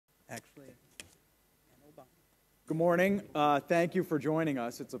actually. Good morning. Thank you for joining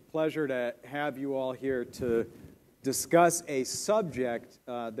us. It's a pleasure to have you all here to discuss a subject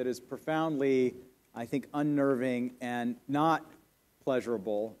that is profoundly, I think, unnerving and not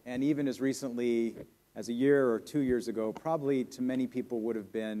pleasurable, and even as recently as a year or 2 years ago, probably to many people would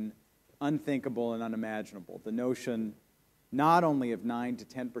have been unthinkable and unimaginable. The notion not only of 9 to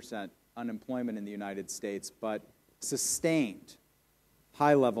 10% unemployment in the United States, but sustained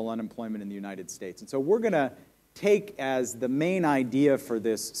high-level unemployment in the United States. And so we're going to take as the main idea for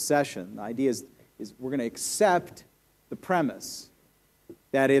this session, the idea is we're going to accept the premise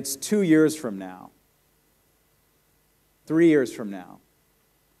that it's 2 years from now, 3 years from now,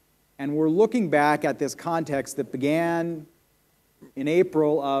 and we're looking back at this context that began in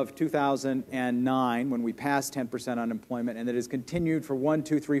April of 2009 when we passed 10% unemployment, and that has continued for 1,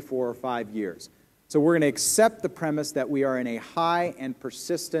 2, 3, 4, or 5 years. So we're going to accept the premise that we are in a high and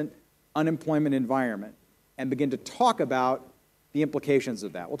persistent unemployment environment and begin to talk about the implications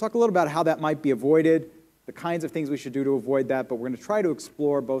of that. We'll talk a little about how that might be avoided, the kinds of things we should do to avoid that, but we're going to try to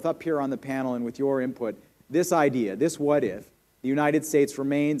explore, both up here on the panel and with your input, this idea, this what if, the United States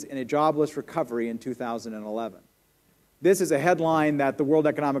remains in a jobless recovery in 2011. This is a headline that the World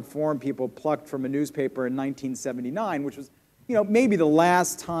Economic Forum people plucked from a newspaper in 1979, which was, maybe the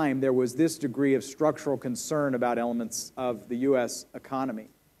last time there was this degree of structural concern about elements of the U.S. economy.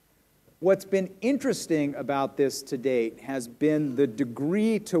 What's been interesting about this to date has been the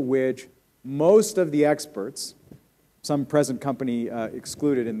degree to which most of the experts, some present company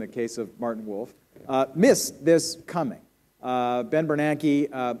excluded in the case of Martin Wolf, missed this coming. Ben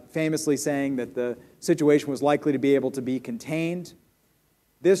Bernanke famously saying that the situation was likely to be able to be contained.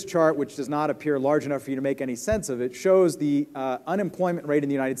 This chart, which does not appear large enough for you to make any sense of it, shows the unemployment rate in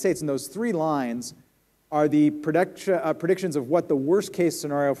the United States, and those 3 lines are the predictions of what the worst-case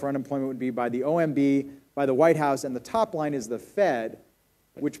scenario for unemployment would be by the OMB, by the White House, and the top line is the Fed,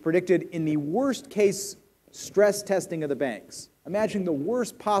 which predicted in the worst-case stress testing of the banks. Imagine the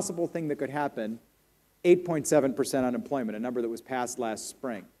worst possible thing that could happen, 8.7% unemployment, a number that was passed last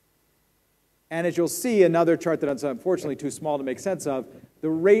spring. And as you'll see, another chart that's unfortunately too small to make sense of, the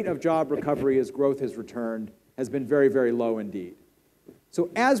rate of job recovery as growth has returned has been very, very low indeed. So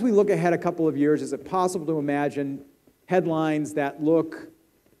as we look ahead a couple of years, is it possible to imagine headlines that look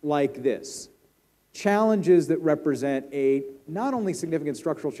like this? Challenges that represent a not only significant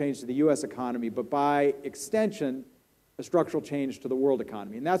structural change to the U.S. economy, but by extension, a structural change to the world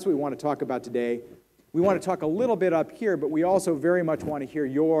economy. And that's what we want to talk about today. We want to talk a little bit up here, but we also very much want to hear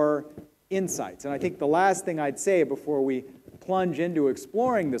your insights. And I think the last thing I'd say before we plunge into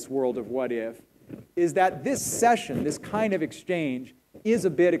exploring this world of what if is that this session, this kind of exchange, is a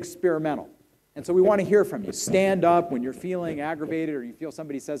bit experimental. And so we want to hear from you. Stand up when you're feeling aggravated or you feel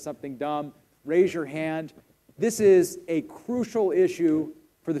somebody says something dumb. Raise your hand. This is a crucial issue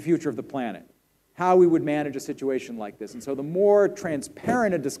for the future of the planet, how we would manage a situation like this. And so the more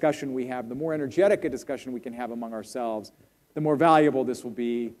transparent a discussion we have, the more energetic a discussion we can have among ourselves, the more valuable this will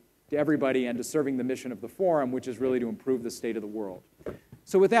be to everybody and to serving the mission of the forum, which is really to improve the state of the world.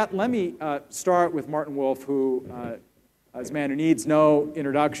 So with that, let me start with Martin Wolf, who is a man who needs no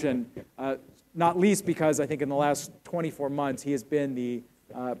introduction, not least because I think in the last 24 months he has been the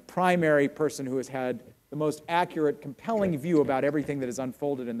primary person who has had the most accurate, compelling view about everything that has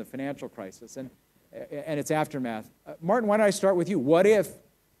unfolded in the financial crisis and its aftermath. Martin, why don't I start with you? What if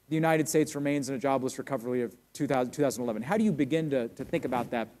the United States remains in a jobless recovery of 2011? How do you begin to think about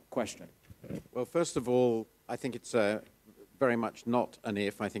that question? Well, first of all, I think it's very much not an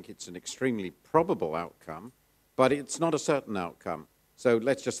if. I think it's an extremely probable outcome, but it's not a certain outcome. So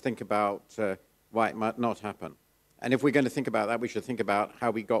let's just think about why it might not happen. And if we're going to think about that, we should think about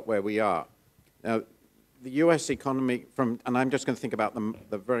how we got where we are. Now, the U.S. economy, and I'm just going to think about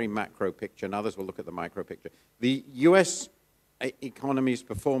the very macro picture, and others will look at the micro picture. The U.S. economy's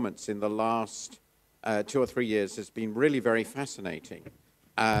performance in the last 2 or 3 years has been really very fascinating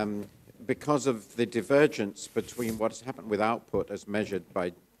because of the divergence between what's happened with output as measured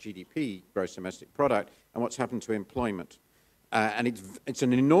by GDP, gross domestic product, and what's happened to employment. And it's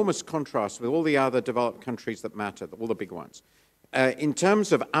an enormous contrast with all the other developed countries that matter, all the big ones. In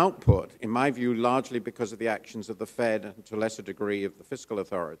terms of output, in my view, largely because of the actions of the Fed and to a lesser degree of the fiscal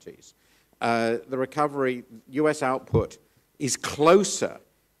authorities, the recovery, U.S. output is closer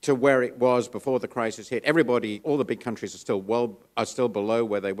to where it was before the crisis hit. Everybody, all the big countries are still below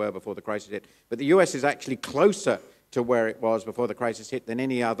where they were before the crisis hit, but the U.S. is actually closer to where it was before the crisis hit than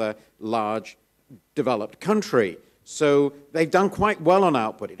any other large developed country. So they've done quite well on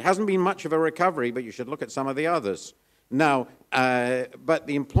output. It hasn't been much of a recovery, but you should look at some of the others. Now, but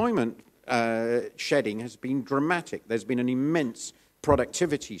the employment shedding has been dramatic. There's been an immense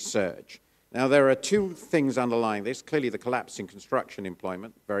productivity surge. Now, there are two things underlying this. Clearly, the collapse in construction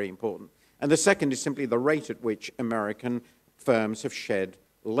employment, very important. And the second is simply the rate at which American firms have shed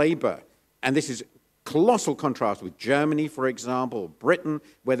labor. And this is colossal contrast with Germany, for example, Britain,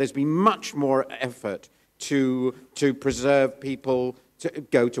 where there's been much more effort to preserve people, to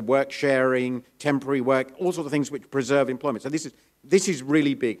go to work sharing, temporary work, all sorts of things which preserve employment. So this is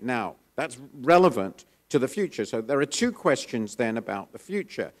really big. Now, that's relevant to the future. So there are two questions then about the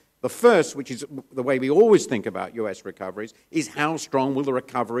future. The first, which is the way we always think about US recoveries, is how strong will the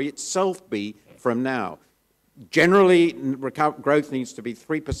recovery itself be from now? Generally, growth needs to be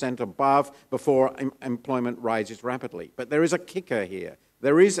 3% above before employment rises rapidly. But there is a kicker here.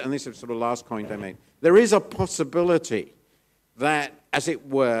 There is, and this is sort of the last point I made, there is a possibility that, as it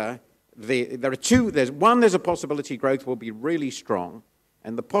were, there are two. There's a possibility growth will be really strong,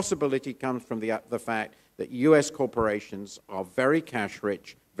 and the possibility comes from the fact that US corporations are very cash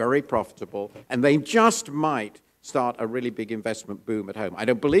rich, very profitable, and they just might start a really big investment boom at home. I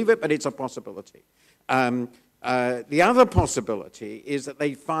don't believe it, but it's a possibility. The other possibility is that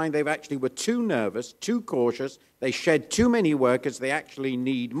they find they actually were too nervous, too cautious, they shed too many workers, they actually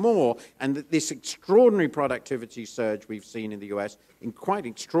need more, and that this extraordinary productivity surge we've seen in the US, quite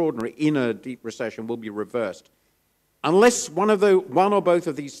extraordinary in a deep recession, will be reversed. Unless one or both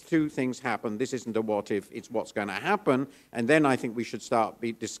of these two things happen, this isn't a what if, it's what's going to happen, and then I think we should start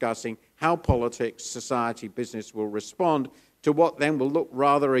discussing how politics, society, business will respond to what then will look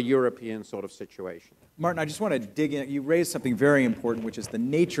rather a European sort of situation. Martin, I just want to dig in. You raised something very important, which is the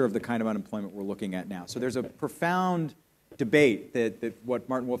nature of the kind of unemployment we're looking at now. So there's a profound debate that what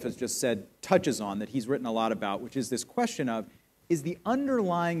Martin Wolf has just said touches on, that he's written a lot about, which is this question of, is the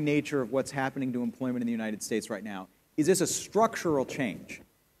underlying nature of what's happening to employment in the United States right now, is this a structural change?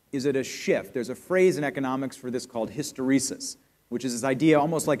 Is it a shift? There's a phrase in economics for this called hysteresis, which is this idea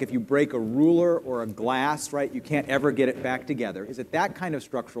almost like if you break a ruler or a glass, right, you can't ever get it back together. Is it that kind of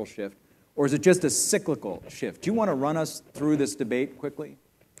structural shift, or is it just a cyclical shift? Do you want to run us through this debate quickly?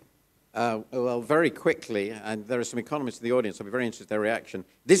 Well, very quickly, and there are some economists in the audience, I'll be very interested in their reaction.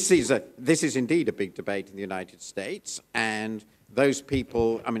 This is indeed a big debate in the United States, and those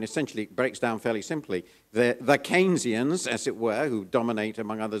people, I mean, essentially it breaks down fairly simply. The Keynesians, as it were, who dominate,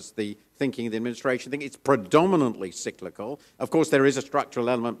 among others, the thinking of the administration, think it's predominantly cyclical. Of course, there is a structural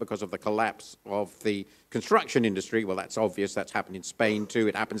element because of the collapse of the construction industry. Well, that's obvious. That's happened in Spain, too.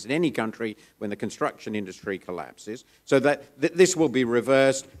 It happens in any country when the construction industry collapses. So that this will be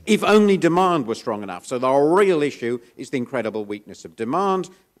reversed if only demand was strong enough. So the real issue is the incredible weakness of demand.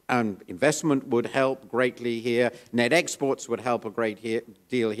 And investment would help greatly here. Net exports would help a great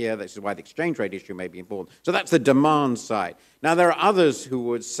deal here. This is why the exchange rate issue may be important. So that's the demand side. Now, there are others who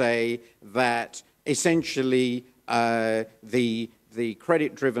would say that essentially the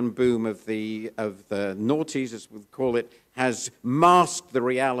credit-driven boom of the noughties, as we call it, has masked the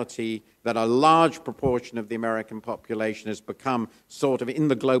reality that a large proportion of the American population has become sort of, in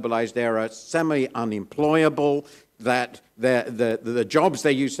the globalized era, semi-unemployable, that the jobs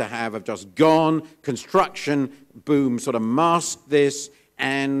they used to have just gone. Construction boom sort of masked this,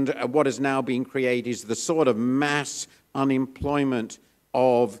 and what is now being created is the sort of mass unemployment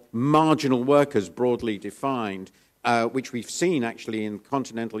of marginal workers, broadly defined, which we've seen actually in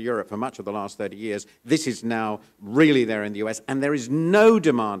continental Europe for much of the last 30 years. This is now really there in the US, and there is no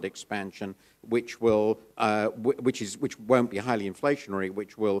demand expansion which won't be highly inflationary,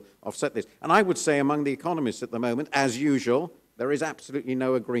 which will offset this. And I would say among the economists at the moment, as usual, there is absolutely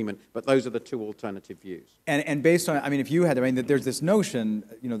no agreement, but those are the two alternative views. And based on, I mean, if you had, I mean, there's this notion,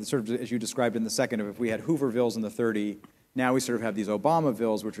 you know, sort of as you described in the second, of if we had Hoovervilles in the 30s, now we sort of have these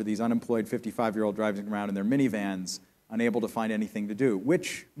Obamavilles, which are these unemployed 55-year-old driving around in their minivans, unable to find anything to do.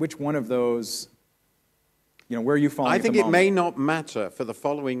 Which one of those, you know, where are you falling? I think it may not matter for the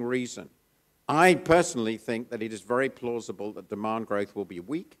following reason. I personally think that it is very plausible that demand growth will be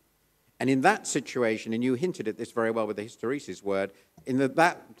weak. And in that situation, and you hinted at this very well with the hysteresis word, in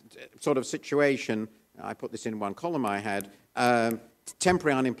that sort of situation, I put this in one column I had,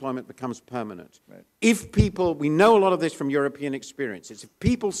 temporary unemployment becomes permanent. Right. If people, we know a lot of this from European experiences, if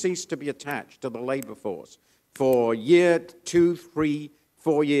people cease to be attached to the labor force for a year, 2, 3,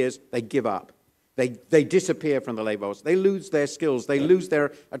 4 years, they give up. They disappear from the labor force. They lose their skills. They lose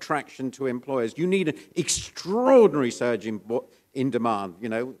their attraction to employers. You need an extraordinary surge in demand, you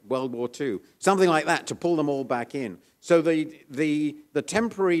know, World War II, something like that to pull them all back in. So the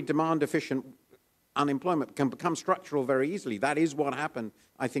temporary demand-efficient unemployment can become structural very easily. That is what happened,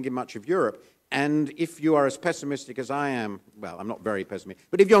 I think, in much of Europe. And if you are as pessimistic as I am, well, I'm not very pessimistic,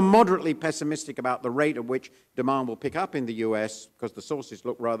 but if you're moderately pessimistic about the rate at which demand will pick up in the US, because the sources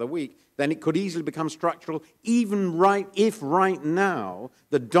look rather weak, then it could easily become structural, even if right now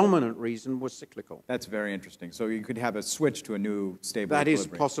the dominant reason was cyclical. That's very interesting. So you could have a switch to a new stable That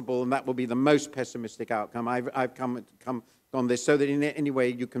equilibrium. is possible, and that will be the most pessimistic outcome. I've come on this so that in any way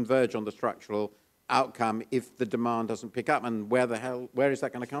you converge on the structural outcome if the demand doesn't pick up, and where is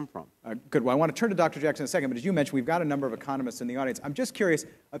that going to come from? Good. Well, I want to turn to Dr. Jackson in a second, but as you mentioned, we've got a number of economists in the audience. I'm just curious,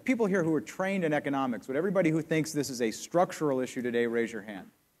 of people here who are trained in economics, would everybody who thinks this is a structural issue today raise your hand?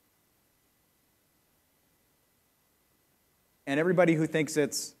 And everybody who thinks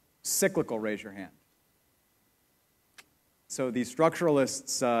it's cyclical, raise your hand. So the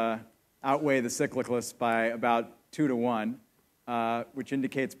structuralists outweigh the cyclicalists by about 2 to 1. Which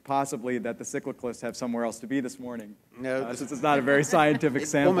indicates possibly that the cyclicalists have somewhere else to be this morning. No, since it's not a very scientific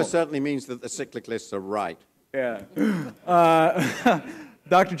sample. It almost certainly means that the cyclicalists are right. Yeah.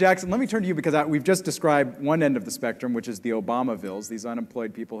 Dr. Jackson, let me turn to you because we've just described one end of the spectrum, which is the Obamavilles, these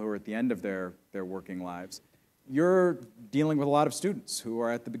unemployed people who are at the end of their working lives. You're dealing with a lot of students who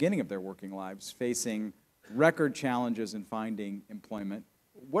are at the beginning of their working lives, facing record challenges in finding employment.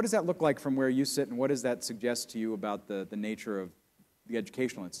 What does that look like from where you sit, and what does that suggest to you about the nature of the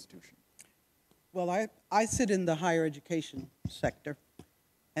educational institution? Well, I sit in the higher education sector,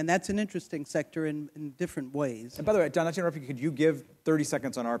 and that's an interesting sector in different ways. And by the way, John, not to interrupt you, could you give 30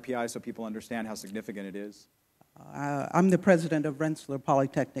 seconds on RPI so people understand how significant it is? I'm the president of Rensselaer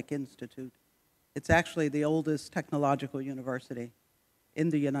Polytechnic Institute. It's actually the oldest technological university in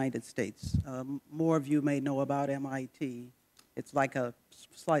the United States. More of you may know about MIT. It's like a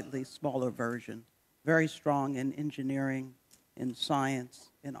slightly smaller version, very strong in engineering, in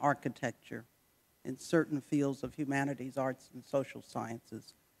science, in architecture, in certain fields of humanities, arts, and social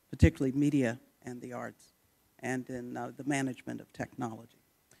sciences, particularly media and the arts, and in the management of technology.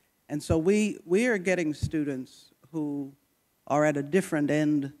 And so we are getting students who are at a different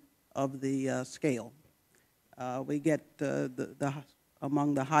end of the scale. We get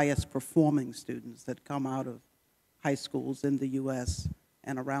among the highest performing students that come out of high schools in the U.S.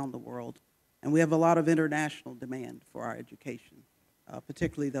 and around the world. And we have a lot of international demand for our education,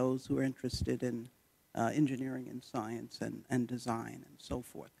 particularly those who are interested in engineering and science and design and so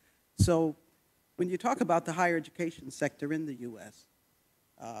forth. So when you talk about the higher education sector in the U.S.,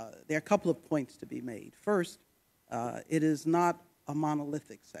 there are a couple of points to be made. First, it is not a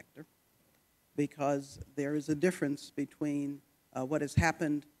monolithic sector because there is a difference between what has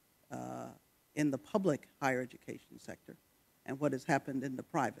happened in the public higher education sector and what has happened in the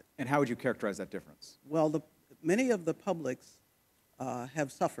private. And how would you characterize that difference? Well, many of the publics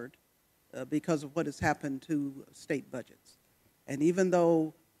have suffered because of what has happened to state budgets. And even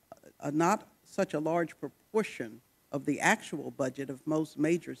though not such a large proportion of the actual budget of most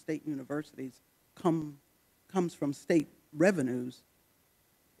major state universities comes from state revenues,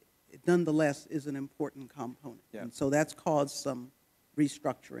 it nonetheless is an important component. Yeah. And so that's caused some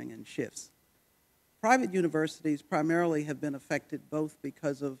restructuring and shifts. Private universities primarily have been affected both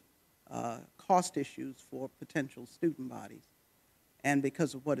because of cost issues for potential student bodies and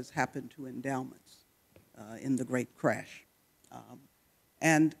because of what has happened to endowments in the Great Crash.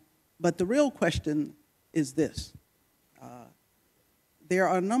 But the real question is this. There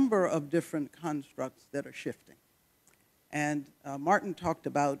are a number of different constructs that are shifting. And Martin talked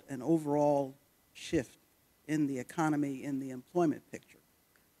about an overall shift in the economy, in the employment picture.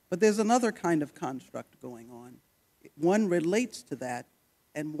 But there's another kind of construct going on. One relates to that,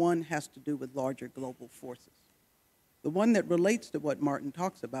 and one has to do with larger global forces. The one that relates to what Martin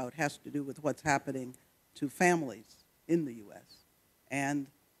talks about has to do with what's happening to families in the U.S. and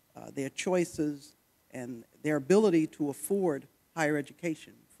their choices and their ability to afford higher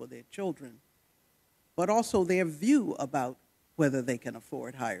education for their children, but also their view about whether they can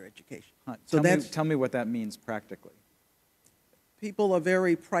afford higher education. So tell me what that means practically. People are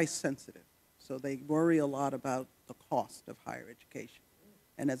very price sensitive, so they worry a lot about the cost of higher education.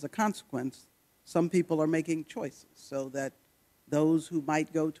 And as a consequence, some people are making choices so that those who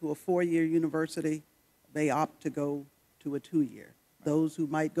might go to a 4-year university may opt to go to a 2-year. Those who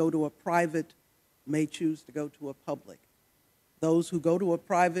might go to a private may choose to go to a public. Those who go to a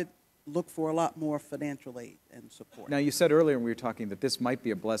private look for a lot more financial aid and support. Now, you said earlier when we were talking that this might be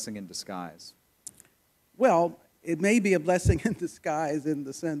a blessing in disguise. Well, it may be a blessing in disguise in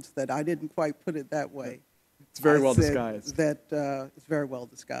the sense that I didn't quite put it that way. It's very well disguised. It's very well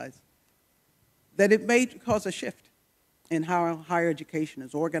disguised. That it may cause a shift in how higher education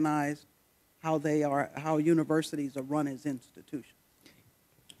is organized, how universities are run as institutions.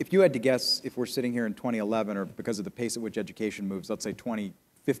 if you had to guess if we're sitting here in 2011 or because of the pace at which education moves, let's say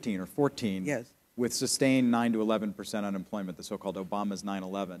 2015 or 14, Yes. with sustained 9 to 11% unemployment, the so-called Obama's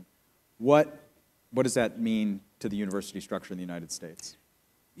 9/11, what does that mean to the university structure in the United States?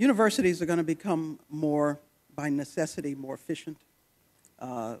 Universities are going to become more, by necessity, more efficient.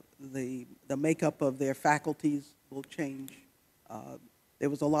 The makeup of their faculties will change. There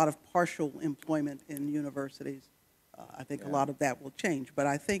was a lot of partial employment in universities. I think a lot of that will change. But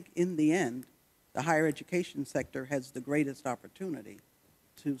I think in the end, the higher education sector has the greatest opportunity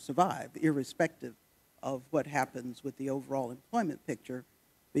to survive, irrespective of what happens with the overall employment picture,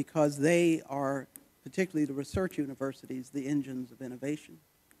 because they are, particularly the research universities, the engines of innovation.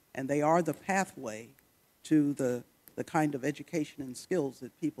 And they are the pathway to the kind of education and skills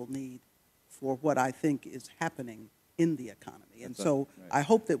that people need for what I think is happening in the economy. And so I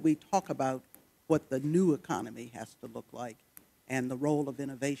hope that we talk about what the new economy has to look like and the role of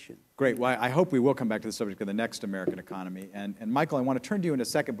innovation. Great. Well, I hope we will come back to the subject of the next American economy. And Maykall, I want to turn to you in a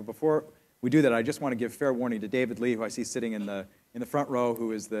second, but before we do that, I just want to give fair warning to David Lee, who I see sitting in the front row,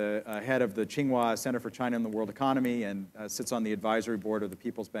 who is the head of the Tsinghua Center for China and the World Economy and sits on the advisory board of the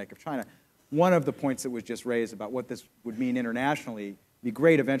People's Bank of China. One of the points that was just raised about what this would mean internationally, it'd be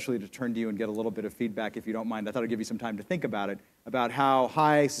great eventually to turn to you and get a little bit of feedback, if you don't mind. I thought I'd give you some time to think about it, about how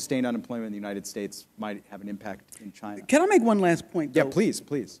high sustained unemployment in the United States might have an impact in China. Can I make one last point, though? Yeah, please,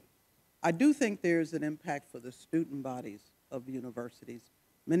 please. I do think there's an impact for the student bodies of universities.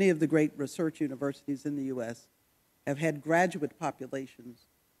 Many of the great research universities in the U.S. have had graduate populations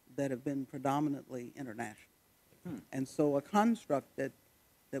that have been predominantly international. And so a construct that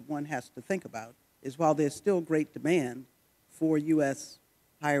one has to think about is, while there's still great demand for U.S.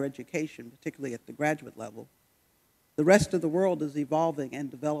 higher education, particularly at the graduate level, the rest of the world is evolving and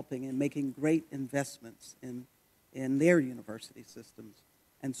developing and making great investments in their university systems.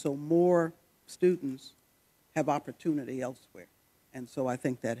 And so more students have opportunity elsewhere. And so I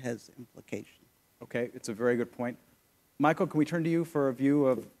think that has implications. Okay, it's a very good point. Maykall, can we turn to you for a view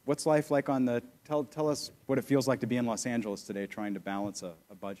of what's life like on the, tell us what it feels like to be in Los Angeles today trying to balance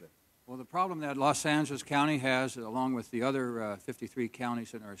a budget. Well, the problem that Los Angeles County has, along with the other 53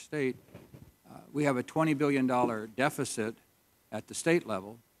 counties in our state, we have a $20 billion deficit at the state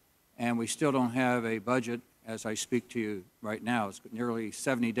level, and we still don't have a budget as I speak to you right now. It's nearly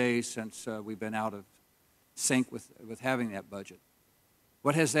 70 days since we've been out of sync with having that budget.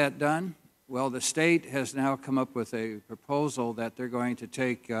 What has that done? Well, the state has now come up with a proposal that they're going to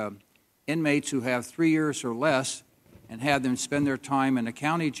take inmates who have 3 years or less and have them spend their time in a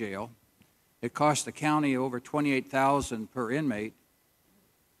county jail. It costs the county over $28,000 per inmate.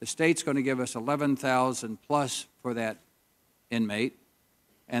 The state's going to give us $11,000 plus for that inmate,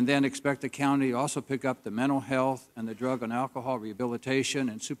 and then expect the county to also pick up the mental health and the drug and alcohol rehabilitation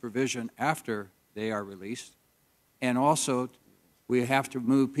and supervision after they are released. And also, we have to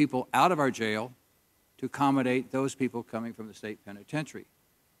move people out of our jail to accommodate those people coming from the state penitentiary.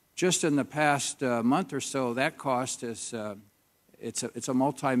 Just in the past month or so, that cost is it's a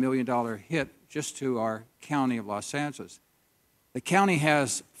multi-million-dollar hit just to our county of Los Angeles. The county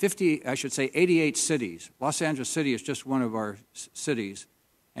has 88 cities. Los Angeles City is just one of our cities,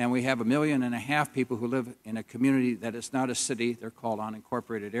 and we have 1.5 million people who live in a community that is not a city. They're called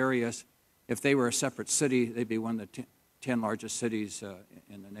unincorporated areas. If they were a separate city, they'd be one of the 10 largest cities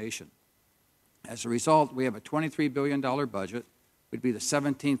in the nation. As a result, we have a $23 billion budget. We'd be the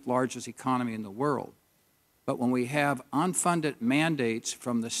 17th largest economy in the world. But when we have unfunded mandates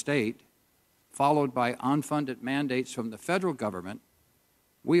from the state, followed by unfunded mandates from the federal government,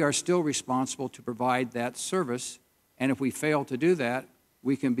 we are still responsible to provide that service. And if we fail to do that,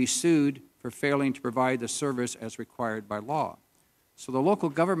 we can be sued for failing to provide the service as required by law. So the local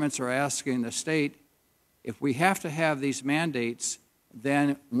governments are asking the state, if we have to have these mandates,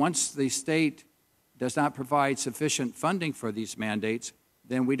 then once the state does not provide sufficient funding for these mandates,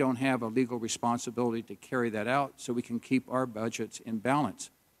 then we don't have a legal responsibility to carry that out so we can keep our budgets in balance.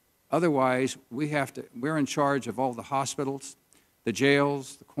 Otherwise, we're in charge of all the hospitals, the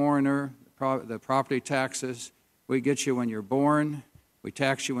jails, the coroner, the property taxes. We get you when you're born, we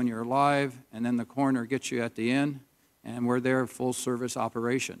tax you when you're alive, and then the coroner gets you at the end, and we're there full service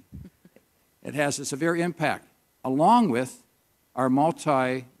operation. It has a severe impact, along with our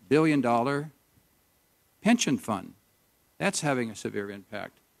multi-billion-dollar pension fund. That's having a severe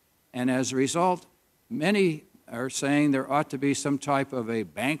impact. And as a result, many are saying there ought to be some type of a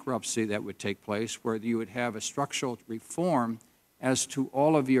bankruptcy that would take place where you would have a structural reform as to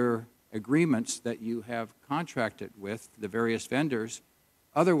all of your agreements that you have contracted with the various vendors.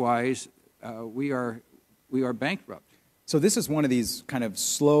 Otherwise, we are bankrupt. So this is one of these kind of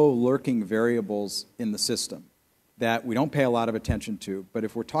slow lurking variables in the system that we don't pay a lot of attention to, but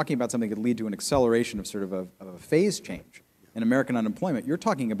if we're talking about something that could lead to an acceleration of sort of a phase change in American unemployment, you're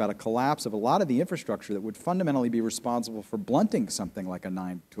talking about a collapse of a lot of the infrastructure that would fundamentally be responsible for blunting something like a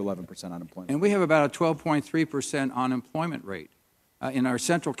 9 to 11% unemployment. And we have about a 12.3% unemployment rate. In our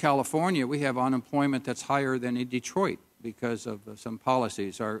Central California, we have unemployment that's higher than in Detroit because of some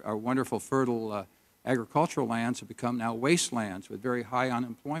policies. Our wonderful fertile agricultural lands have become now wastelands with very high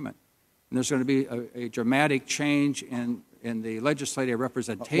unemployment. And there's going to be a dramatic change in the legislative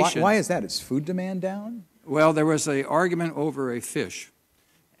representation. Why is that? Is food demand down? Well, there was an argument over a fish.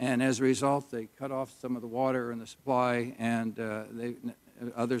 And as a result, they cut off some of the water and the supply, and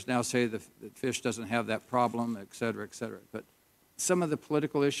others now say the fish doesn't have that problem, et cetera, et cetera. But some of the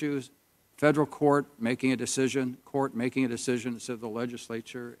political issues, federal court making a decision, instead of the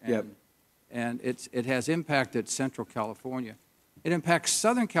legislature, and it has impacted Central California. It impacts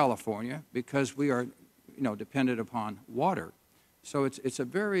Southern California because we are, dependent upon water. So it's a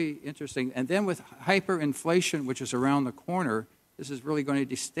very interesting, and then with hyperinflation, which is around the corner, this is really going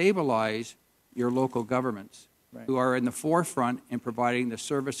to destabilize your local governments, right, who are in the forefront in providing the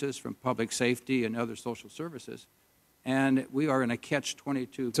services from public safety and other social services. And we are in a catch-22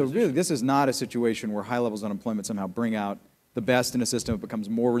 position. So really, this is not a situation where high levels of unemployment somehow bring out the best in a system. It becomes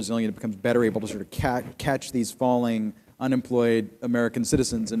more resilient. It becomes better able to sort of catch these falling unemployed American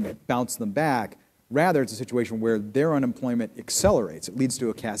citizens and bounce them back. Rather, it's a situation where their unemployment accelerates. It leads to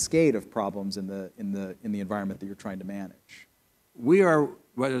a cascade of problems in the environment that you're trying to manage. We are,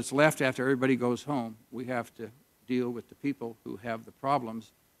 what is left after everybody goes home, we have to deal with the people who have the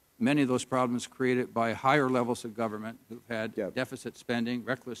problems. Many of those problems created by higher levels of government who've had deficit spending,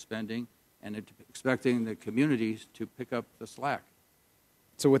 reckless spending, and expecting the communities to pick up the slack.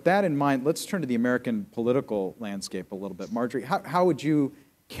 So with that in mind, let's turn to the American political landscape a little bit. Marjorie, how would you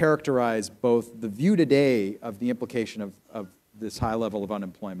characterize both the view today of the implication of this high level of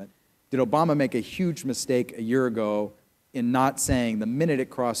unemployment? Did Obama make a huge mistake a year ago in not saying the minute it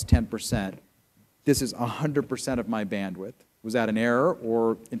crossed 10%, this is 100% of my bandwidth? Was that an error,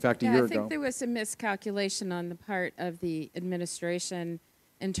 or in fact a year ago? I think there was a miscalculation on the part of the administration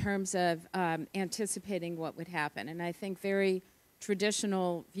in terms of anticipating what would happen. And I think very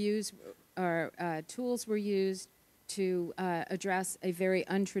traditional views or tools were used to address a very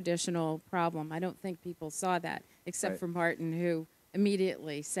untraditional problem. I don't think people saw that, except for Martin, who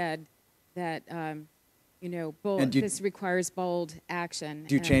immediately said that, this requires bold action.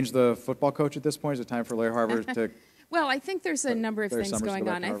 Do you change the football coach at this point? Is it time for Larry Harvard to... Well, I think there's a number of things going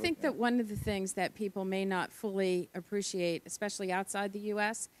on. I think that one of the things that people may not fully appreciate, especially outside the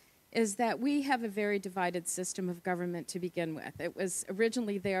U.S., is that we have a very divided system of government to begin with. It was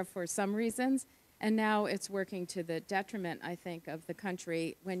originally there for some reasons, and now it's working to the detriment, I think, of the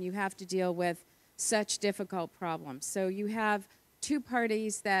country when you have to deal with such difficult problems. So you have two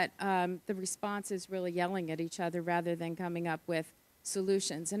parties that the response is really yelling at each other rather than coming up with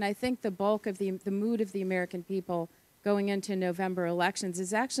solutions. And I think the bulk of the mood of the American people going into November elections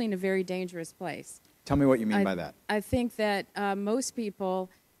is actually in a very dangerous place. Tell me what you mean by that. I think that most people,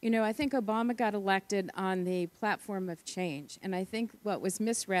 I think Obama got elected on the platform of change. And I think what was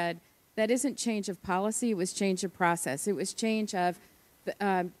misread, that isn't change of policy, it was change of process. It was change of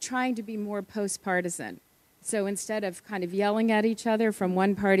trying to be more post-partisan. So instead of kind of yelling at each other from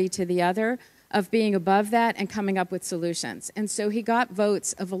one party to the other, of being above that and coming up with solutions. And so he got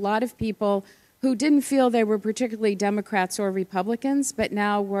votes of a lot of people who didn't feel they were particularly Democrats or Republicans, but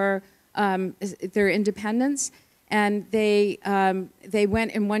now were they're independents, and they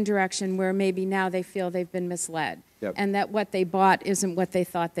went in one direction where maybe now they feel they've been misled, and that what they bought isn't what they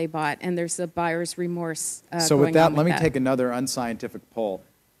thought they bought, and there's a buyer's remorse. So with that, let me take another unscientific poll.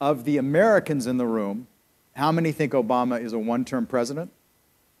 Of the Americans in the room, how many think Obama is a one-term president?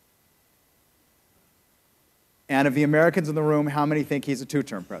 And of the Americans in the room, how many think he's a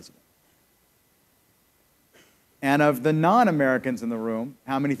two-term president? And of the non-Americans in the room,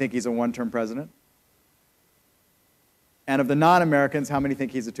 how many think he's a one-term president? And of the non-Americans, how many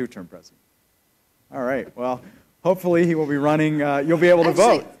think he's a two-term president? All right, well, hopefully he will be running, you'll be able to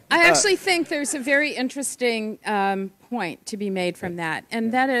vote. I actually think there's a very interesting point to be made from that,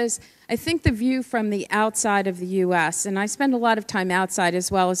 and that is, I think the view from the outside of the U.S., and I spend a lot of time outside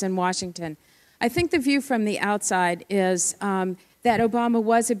as well as in Washington, I think the view from the outside is that Obama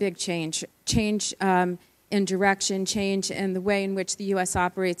was a big change in direction, change in the way in which the U.S.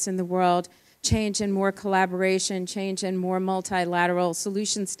 operates in the world, change in more collaboration, change in more multilateral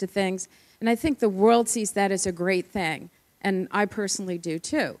solutions to things. And I think the world sees that as a great thing, and I personally do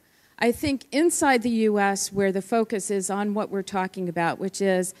too. I think inside the U.S., where the focus is on what we're talking about, which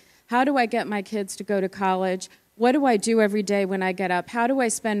is how do I get my kids to go to college? What do I do every day when I get up? How do I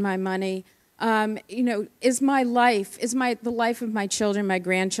spend my money? Is my life, the life of my children, my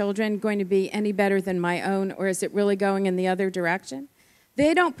grandchildren, going to be any better than my own, or is it really going in the other direction?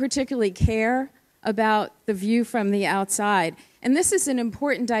 They don't particularly care about the view from the outside. And this is an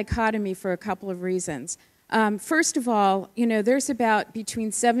important dichotomy for a couple of reasons. First of all, there's about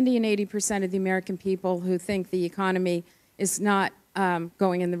between 70 and 80% of the American people who think the economy is not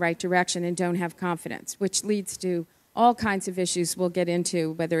going in the right direction and don't have confidence, which leads to all kinds of issues we'll get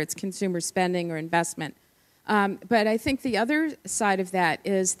into, whether it's consumer spending or investment. But I think the other side of that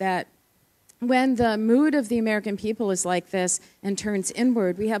is that when the mood of the American people is like this and turns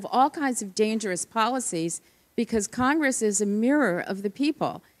inward, we have all kinds of dangerous policies because Congress is a mirror of the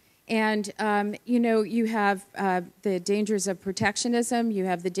people. And, you have the dangers of protectionism. You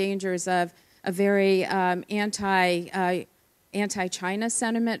have the dangers of a very anti-China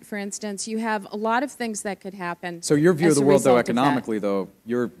sentiment, for instance. You have a lot of things that could happen. So your view of the world, though, result of economically, though,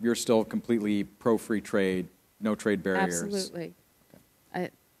 you're still completely pro-free trade, no trade barriers. Absolutely.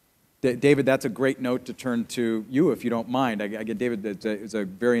 David, that's a great note to turn to you, if you don't mind. I get David is a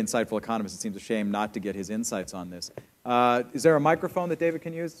very insightful economist. It seems a shame not to get his insights on this. Is there a microphone that David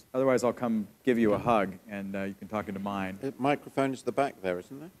can use? Otherwise, I'll come give you a hug, and you can talk into mine. The microphone is the back there,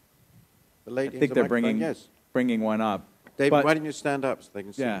 isn't there? The lady I think has a they're microphone, bringing one up. David, why don't you stand up so they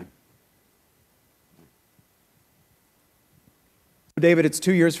can see you? David, it's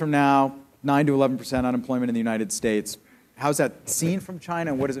 2 years from now, 9 to 11% unemployment in the United States. How's that seen from China,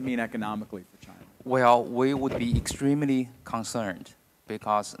 and what does it mean economically for China? Well, we would be extremely concerned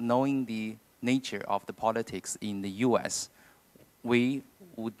because knowing the nature of the politics in the U.S., we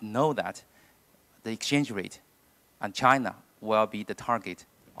would know that the exchange rate and China will be the target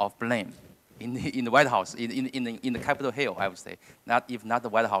of blame in the White House, in the Capitol Hill, I would say, if not the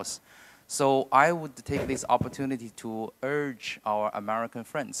White House. So I would take this opportunity to urge our American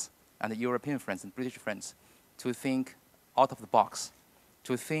friends and the European friends and British friends to think out of the box,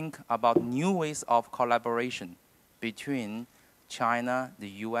 to think about new ways of collaboration between China, the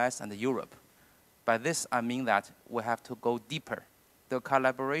US, and Europe. By this, I mean that we have to go deeper. The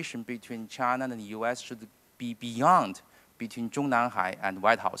collaboration between China and the US should be beyond between Zhongnanhai and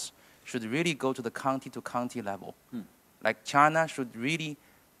White House, should really go to the county-to-county level. Like China should really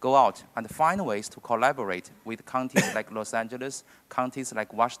go out and find ways to collaborate with counties like Los Angeles, counties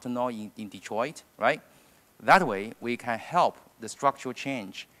like Washington or in Detroit, right? That way, we can help the structural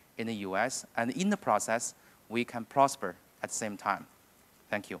change in the US, and in the process, we can prosper at the same time.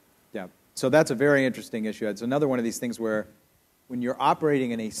 Thank you. Yeah, so that's a very interesting issue. It's another one of these things where when you're operating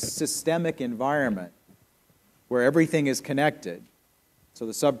in a systemic environment where everything is connected, so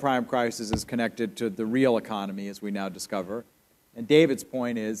the subprime crisis is connected to the real economy, as we now discover, and David's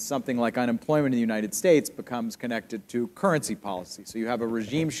point is something like unemployment in the United States becomes connected to currency policy. So you have a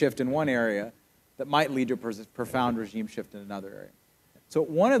regime shift in one area that might lead to a profound regime shift in another area. So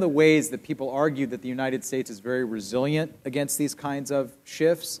one of the ways that people argue that the United States is very resilient against these kinds of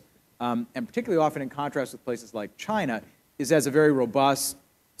shifts, and particularly often in contrast with places like China, is as a very robust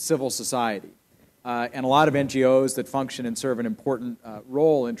civil society. And a lot of NGOs that function and serve an important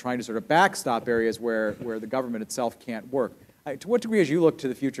role in trying to sort of backstop areas where the government itself can't work. To what degree, as you look to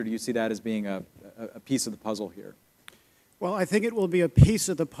the future, do you see that as being a piece of the puzzle here? Well, I think it will be a piece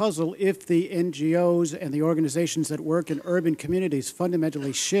of the puzzle if the NGOs and the organizations that work in urban communities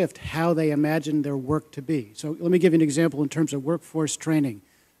fundamentally shift how they imagine their work to be. So let me give you an example in terms of workforce training.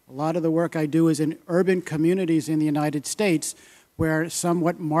 A lot of the work I do is in urban communities in the United States where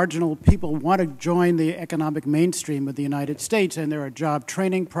somewhat marginal people want to join the economic mainstream of the United States, and there are job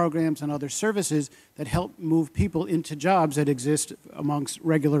training programs and other services that help move people into jobs that exist amongst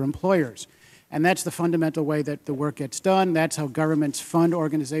regular employers. And that's the fundamental way that the work gets done. That's how governments fund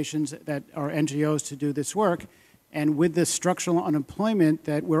organizations that are NGOs to do this work. And with the structural unemployment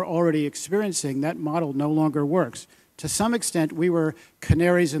that we're already experiencing, that model no longer works. To some extent, we were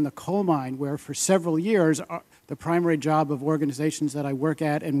canaries in the coal mine, where for several years, the primary job of organizations that I work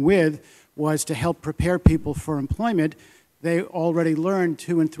at and with was to help prepare people for employment. They already learned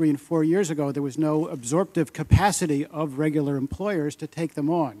 2 and 3 and 4 years ago there was no absorptive capacity of regular employers to take them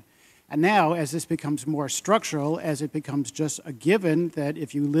on. And now, as this becomes more structural, as it becomes just a given that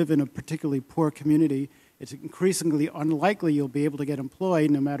if you live in a particularly poor community, it's increasingly unlikely you'll be able to get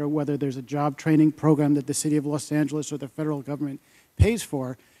employed no matter whether there's a job training program that the city of Los Angeles or the federal government pays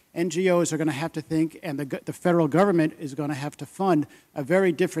for. NGOs are going to have to think, and the federal government is going to have to fund a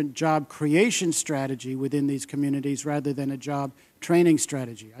very different job creation strategy within these communities rather than a job training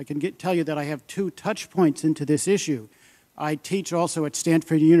strategy. I can tell you that I have 2 touch points into this issue. I teach also at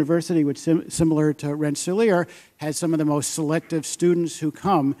Stanford University, which similar to Rensselaer, has some of the most selective students who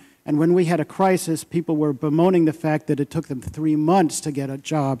come. And when we had a crisis, people were bemoaning the fact that it took them 3 months to get a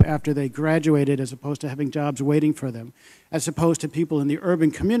job after they graduated, as opposed to having jobs waiting for them, as opposed to people in the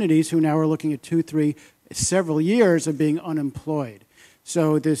urban communities who now are looking at 2, 3, several years of being unemployed.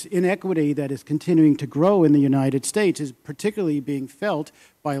 So this inequity that is continuing to grow in the United States is particularly being felt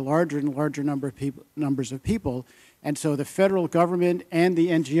by larger and larger numbers of people. And so the federal government and the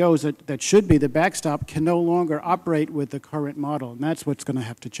NGOs that should be the backstop can no longer operate with the current model, and that's what's going to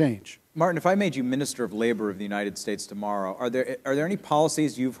have to change. Martin, if I made you Minister of Labor of the United States tomorrow, are there any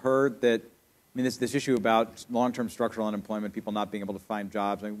policies you've heard that, I mean, this issue about long-term structural unemployment, people not being able to find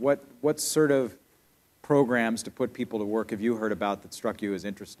jobs, I mean, what sort of programs to put people to work have you heard about that struck you as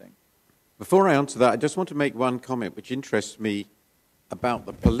interesting? Before I answer that, I just want to make one comment which interests me about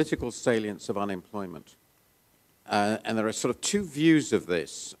the political salience of unemployment. And there are sort of 2 views of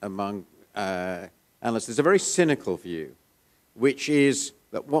this among analysts. There's a very cynical view, which is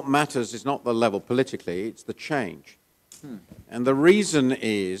that what matters is not the level politically, it's the change. And the reason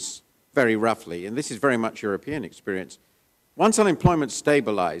is, very roughly, and this is very much European experience, once unemployment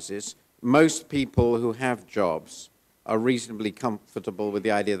stabilizes, most people who have jobs are reasonably comfortable with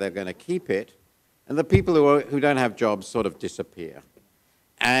the idea they're going to keep it, and the people who don't have jobs sort of disappear.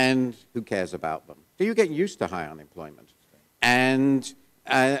 And who cares about them? So you get used to high unemployment. And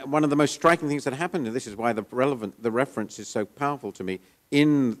one of the most striking things that happened, and this is why the reference is so powerful to me,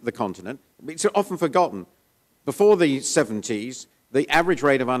 in the continent, it's often forgotten. Before the 70s, the average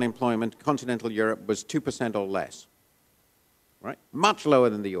rate of unemployment in continental Europe was 2% or less, right? Much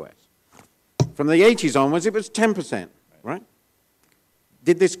lower than the US. From the 80s onwards, it was 10%, right?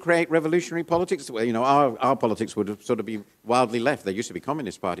 Did this create revolutionary politics? Well, you know, our politics would have sort of be wildly left. There used to be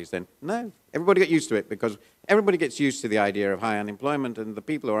communist parties then. No, everybody got used to it because everybody gets used to the idea of high unemployment, and the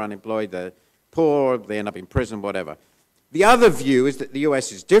people who are unemployed, they're poor, they end up in prison, whatever. The other view is that the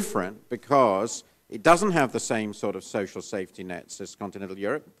US is different because it doesn't have the same sort of social safety nets as continental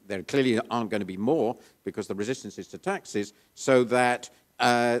Europe. There clearly aren't going to be more because the resistance is to taxes, so that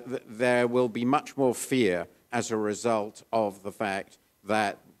there will be much more fear as a result of the fact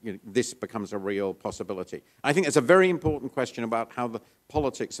that this becomes a real possibility. I think it's a very important question about how the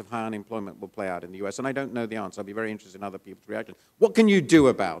politics of high unemployment will play out in the US, and I don't know the answer. I'll be very interested in other people's reactions. What can you do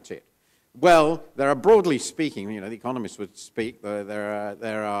about it? Well, there are, broadly speaking, you know, the Economist would speak,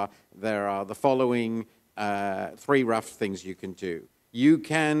 there are the following 3 rough things you can do. You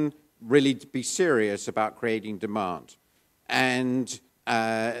can really be serious about creating demand, and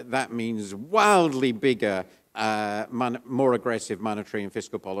that means wildly bigger, more aggressive monetary and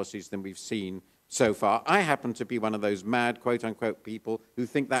fiscal policies than we've seen so far. I happen to be one of those mad, quote-unquote, people who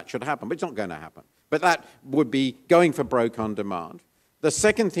think that should happen, but it's not going to happen. But that would be going for broke on demand. The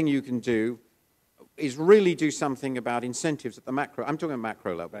second thing you can do is really do something about incentives at the macro. I'm talking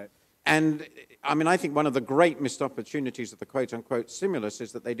macro level. Right. And, I mean, I think one of the great missed opportunities of the quote-unquote stimulus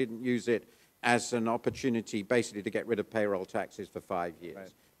is that they didn't use it as an opportunity basically to get rid of payroll taxes for 5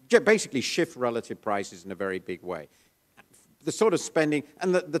 years. Right. Basically shift relative prices in a very big way. The sort of spending,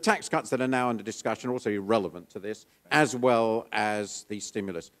 and the tax cuts that are now under discussion are also irrelevant to this, as well as the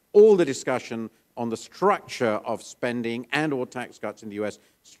stimulus. All the discussion on the structure of spending and or tax cuts in the US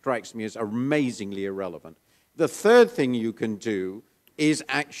strikes me as amazingly irrelevant. The third thing you can do is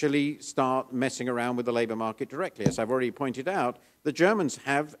actually start messing around with the labor market directly. As I've already pointed out, the Germans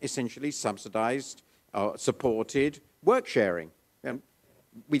have essentially subsidized, supported work sharing.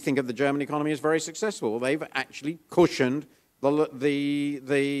 We think of the German economy as very successful. They've actually cushioned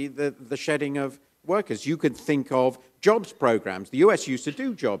the shedding of workers. You could think of jobs programs. The US used to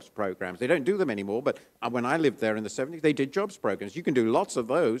do jobs programs. They don't do them anymore, but when I lived there in the 70s, they did jobs programs. You can do lots of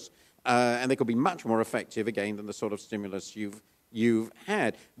those, and they could be much more effective, again, than the sort of stimulus you've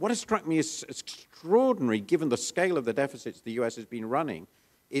had. What has struck me as extraordinary, given the scale of the deficits the US has been running,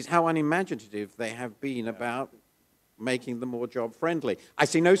 is how unimaginative they have been about making them more job-friendly. I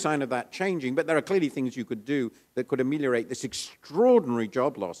see no sign of that changing, but there are clearly things you could do that could ameliorate this extraordinary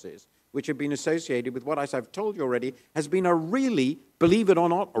job losses, which have been associated with what, as I've told you already, has been a really, believe it or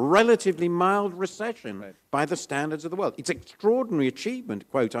not, relatively mild recession by the standards of the world. It's an extraordinary achievement,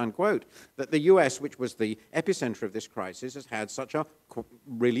 quote unquote, that the US, which was the epicenter of this crisis, has had such a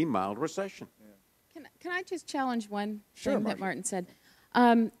really mild recession. Yeah. Can I just challenge one Sure, thing that Martin said?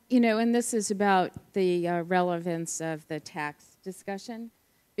 You know, and this is about the relevance of the tax discussion.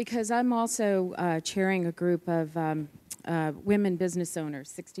 because I'm also chairing a group of women business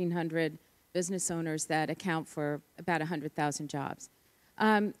owners, 1,600 business owners that account for about 100,000 jobs.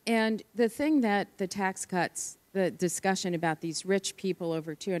 And the thing that the tax cuts, the discussion about these rich people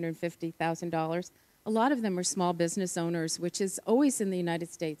over $250,000, a lot of them are small business owners, which has always in the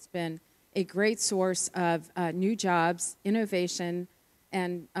United States been a great source of new jobs, innovation,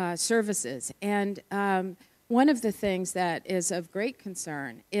 and services. And one of the things that is of great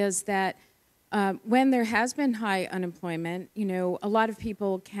concern is that when there has been high unemployment, a lot of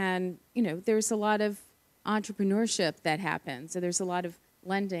people can, there's a lot of entrepreneurship that happens. So there's a lot of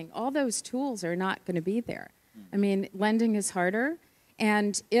lending. All those tools are not going to be there. I mean, lending is harder.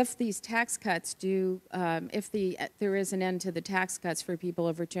 And if these tax cuts do, there is an end to the tax cuts for people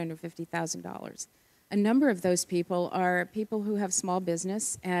over $250,000, a number of those people are people who have small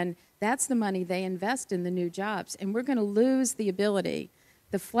business, and that's the money they invest in the new jobs. And we're going to lose the ability,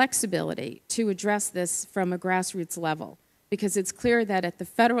 the flexibility to address this from a grassroots level, because it's clear that at the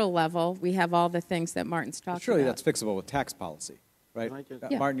federal level, we have all the things that Martin's talking about. Surely that's fixable with tax policy, right?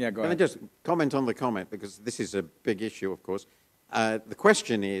 Martin, yeah, go ahead. Can I just comment on the comment, because this is a big issue, of course. The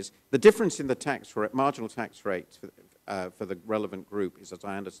question is, the difference in the tax rate, marginal tax rates for the relevant group is, as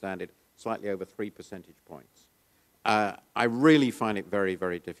I understand it, slightly over 3 percentage points. I really find it very,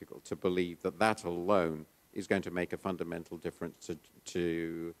 very difficult to believe that that alone is going to make a fundamental difference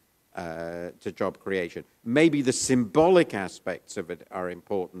to job creation. Maybe the symbolic aspects of it are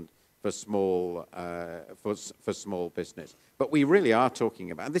important for small business, but we really are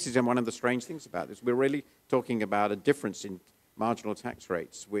talking about, and this is one of the strange things about this, we're really talking about a difference in marginal tax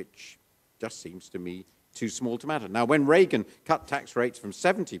rates, which just seems to me too small to matter. Now, when Reagan cut tax rates from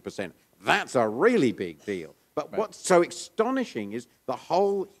 70%, that's a really big deal. But what's so astonishing is the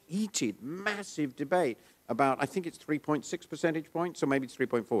whole heated, massive debate about, I think it's 3.6 percentage points, or maybe it's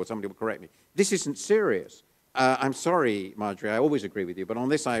 3.4, somebody will correct me. This isn't serious. I'm sorry, Marjorie, I always agree with you, but on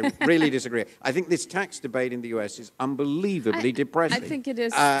this I really disagree. I think this tax debate in the US is unbelievably depressing. I think it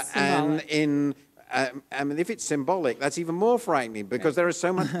is symbolic. And I mean, if it's symbolic, that's even more frightening, because there are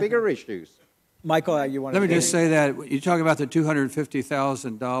so much bigger issues. Michael, you want to... Let me just say that you talk about the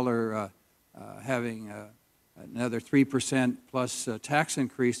 $250,000 having another 3% plus tax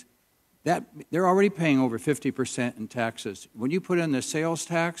increase. That they're already paying over 50% in taxes. When you put in the sales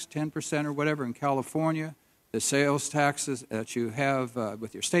tax, 10% or whatever in California, the sales taxes that you have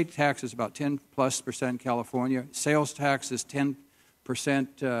with your state taxes about 10+% in California, sales taxes 10%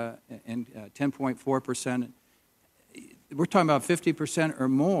 and 10.4%. We're talking about 50% or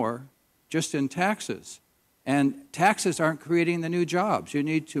more just in taxes. And taxes aren't creating the new jobs. You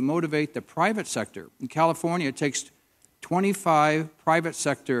need to motivate the private sector. In California, it takes 25 private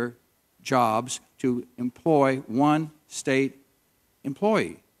sector jobs to employ one state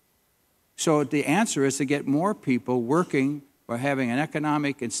employee. So the answer is to get more people working by having an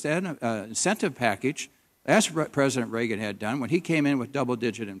economic incentive package. That's what President Reagan had done when he came in with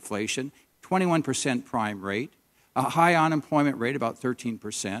double-digit inflation, 21% prime rate, a high unemployment rate, about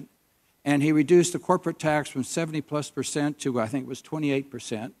 13%, and he reduced the corporate tax from 70+% to, I think it was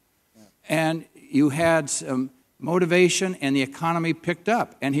 28%. Yeah. And you had some motivation, and the economy picked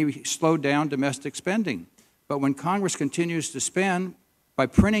up, and he slowed down domestic spending. But when Congress continues to spend by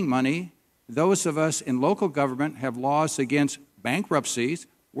printing money, those of us in local government have laws against bankruptcies.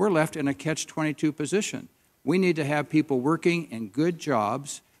 We're left in a catch-22 position. We need to have people working in good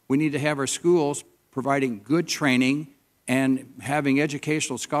jobs. We need to have our schools providing good training and having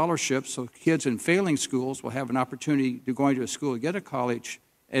educational scholarships so kids in failing schools will have an opportunity to go into a school to get a college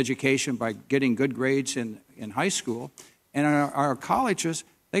education by getting good grades in high school. And our colleges,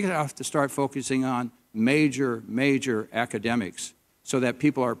 they have to start focusing on major academics so that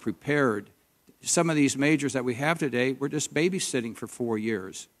people are prepared. Some of these majors that we have today, we're just babysitting for 4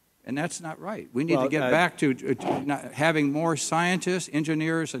 years. And that's not right. We need to get back to having more scientists,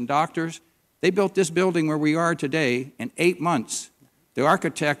 engineers, and doctors. They built this building where we are today in 8 months. The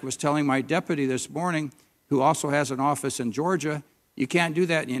architect was telling my deputy this morning, who also has an office in Georgia, you can't do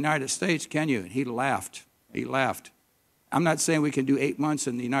that in the United States, can you? And he laughed. He laughed. I'm not saying we can do 8 months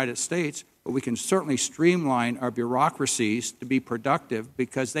in the United States, but we can certainly streamline our bureaucracies to be productive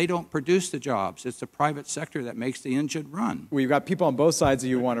because they don't produce the jobs. It's the private sector that makes the engine run. We've got people on both sides of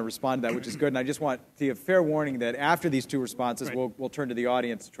you who want to respond to that, which is good. And I just want to give fair warning that after these two responses, we'll turn to the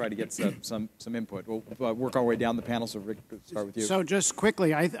audience to try to get some input. We'll work our way down the panel. So Rick, we'll start with you. So just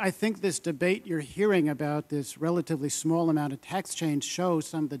quickly, I think this debate you're hearing about this relatively small amount of tax change shows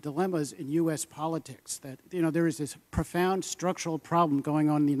some of the dilemmas in U.S. politics. That, you know, there is this profound structural problem going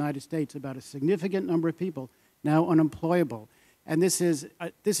on in the United States about a significant number of people now unemployable. And this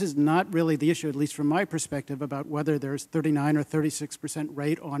is not really the issue, at least from my perspective, about whether there's 39 or 36%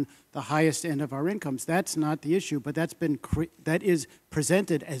 rate on the highest end of our incomes. That's not the issue, but that is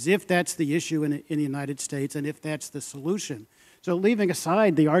presented as if that's the issue in the United States and if that's the solution. So leaving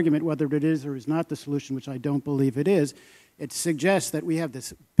aside the argument whether it is or is not the solution, which I don't believe it is, it suggests that we have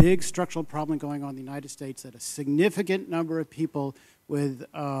this big structural problem going on in the United States, that a significant number of people with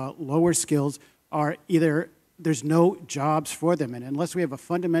lower skills are either, there's no jobs for them. And unless we have a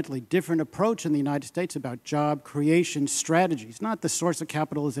fundamentally different approach in the United States about job creation strategies, not the source of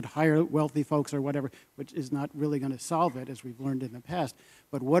capital, is it hire wealthy folks or whatever, which is not really going to solve it, as we've learned in the past.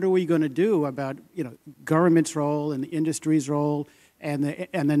 But what are we going to do about, government's role and the industry's role and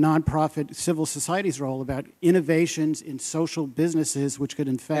the nonprofit civil society's role about innovations in social businesses, which could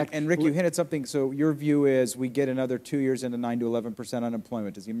in fact... And Rick, you hinted something, so your view is we get another 2 years into 9 to 11%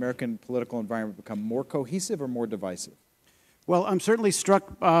 unemployment. Does the American political environment become more cohesive or more divisive? Well, I'm certainly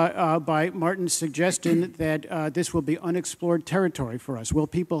struck by Martin's suggestion that this will be unexplored territory for us. Will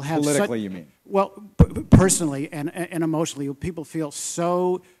people have... Politically, you mean? Well, personally and emotionally, will people feel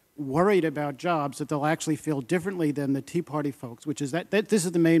so worried about jobs that they'll actually feel differently than the Tea Party folks, which is that this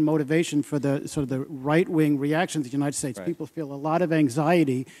is the main motivation for the sort of the right-wing reaction to the United States. Right. People feel a lot of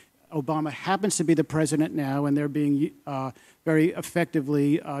anxiety. Obama happens to be the president now, and they're being very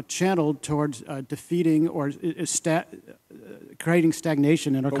effectively channeled towards defeating or creating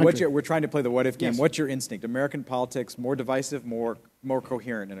stagnation in our country. We're trying to play the what-if game. Yes. What's your instinct? American politics, more divisive, more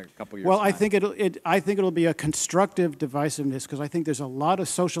coherent in a couple years' Well, time? I think it'll be a constructive divisiveness, because I think there's a lot of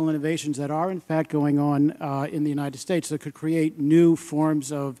social innovations that are in fact going on in the United States that could create new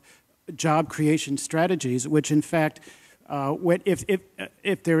forms of job creation strategies, which in fact,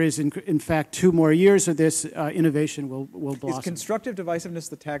 if there is in fact 2 more years of this, innovation will blossom. Is constructive divisiveness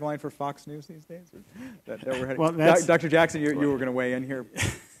the tagline for Fox News these days? That we're heading? Well, Dr. Jackson, you were going to weigh in here.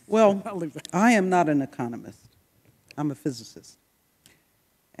 Well, I am not an economist. I'm a physicist.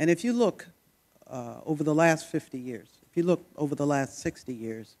 And if you look over the last 50 years, if you look over the last 60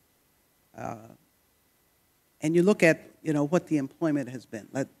 years, and you look at what the employment has been,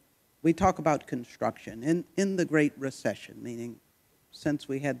 we talk about construction. In the Great Recession, meaning since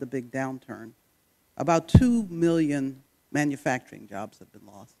we had the big downturn, about 2 million manufacturing jobs have been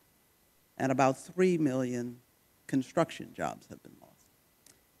lost, and about 3 million construction jobs have been lost.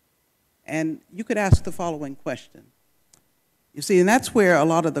 And you could ask the following question. You see, and that's where a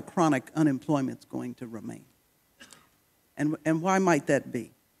lot of the chronic unemployment is going to remain. And why might that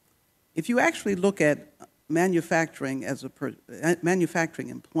be? If you actually look at manufacturing employment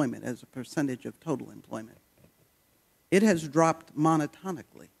as a percentage of total employment, it has dropped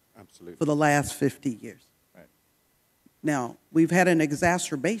monotonically for the last 50 years. Right. Now, we've had an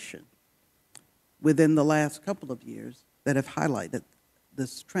exacerbation within the last couple of years that have highlighted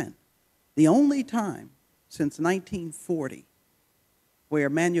this trend. The only time since 1940 where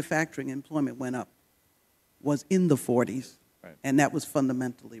manufacturing employment went up was in the 40s, right, and that was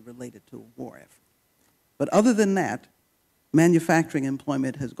fundamentally related to a war effort. But other than that, manufacturing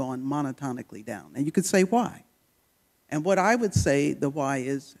employment has gone monotonically down. And you could say why. And what I would say the why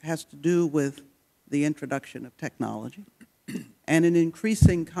has to do with the introduction of technology and an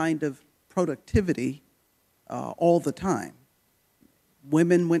increasing kind of productivity all the time.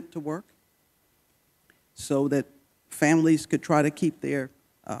 Women went to work so that families could try to keep their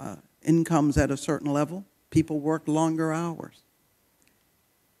incomes at a certain level. People worked longer hours.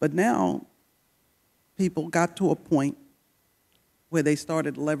 But now, people got to a point where they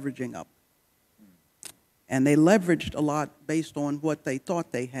started leveraging up. And they leveraged a lot based on what they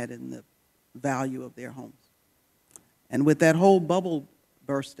thought they had in the value of their homes. And with that whole bubble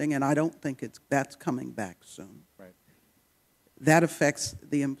bursting, and I don't think that's coming back soon, right, that affects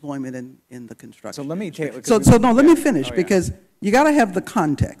the employment in the construction. So let me take... let me finish, because you got to have the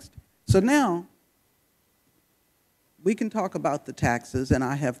context. So now, we can talk about the taxes, and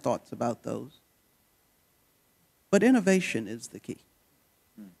I have thoughts about those. But innovation is the key.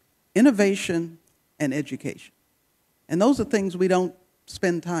 Innovation and education. And those are things we don't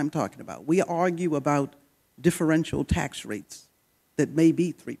spend time talking about. We argue about differential tax rates that may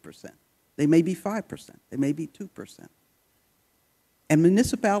be 3%. They may be 5%. They may be 2%. And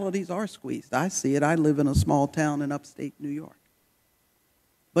municipalities are squeezed. I see it. I live in a small town in upstate New York.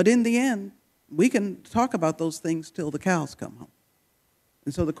 But in the end, we can talk about those things till the cows come home.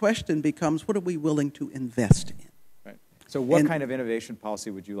 And so the question becomes, what are we willing to invest in? Right. So what kind of innovation policy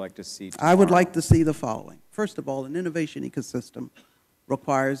would you like to see tomorrow? I would like to see the following. First of all, an innovation ecosystem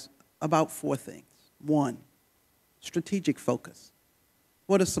requires about 4 things. 1, strategic focus.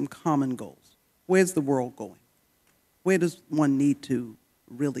 What are some common goals? Where's the world going? where does one need to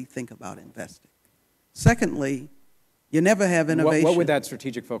really think about investing? Secondly, you never have innovation. What would that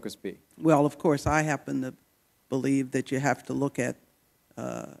strategic focus be? Well, of course, I happen to believe that you have to look at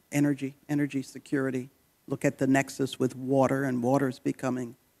energy security, look at the nexus with water, and water is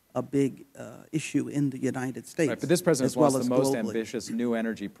becoming a big issue in the United States. Right, but this president as well wants as the most globally. ambitious new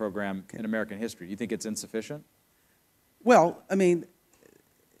energy program in American history. Do you think it's insufficient? Well, I mean,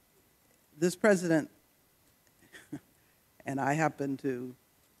 this president, and I happen to,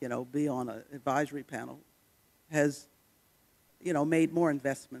 be on an advisory panel, has, made more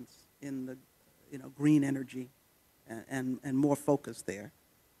investments in the, green energy and more focus there.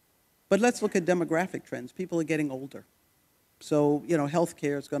 But let's look at demographic trends. People are getting older. So,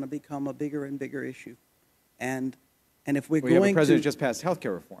 healthcare is going to become a bigger and bigger issue. And if we're going to... the president just passed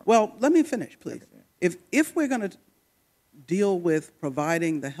healthcare reform. Well, let me finish, please. Okay. If we're going to deal with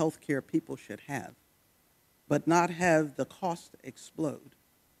providing the healthcare people should have, but not have the cost explode,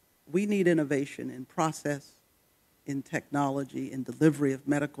 we need innovation in process, in technology, in delivery of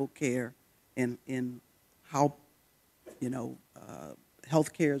medical care, in how,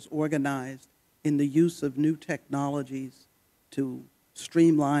 healthcare is organized, in the use of new technologies to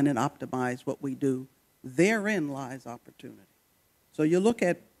streamline and optimize what we do. Therein lies opportunity. So you look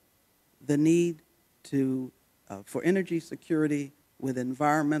at the need for energy security with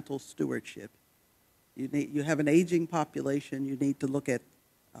environmental stewardship. You have an aging population. You need to look at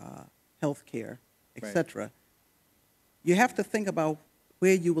health care, et cetera. Right. You have to think about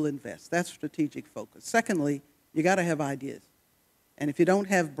where you will invest. That's strategic focus. Secondly, you got to have ideas. And if you don't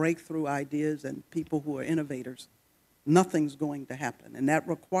have breakthrough ideas and people who are innovators, nothing's going to happen. And that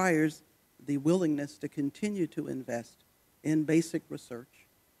requires the willingness to continue to invest in basic research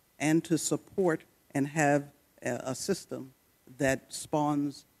and to support and have a system that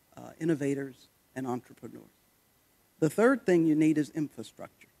spawns innovators and entrepreneurs. The third thing you need is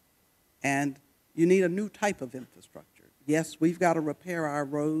infrastructure. And you need a new type of infrastructure. Yes, we've got to repair our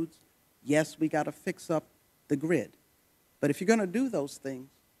roads. Yes, we got to fix up the grid. But if you're going to do those things,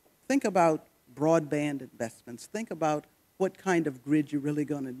 think about broadband investments. Think about what kind of grid you're really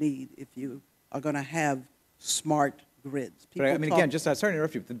going to need if you are going to have smart grids. But I mean, again, sorry to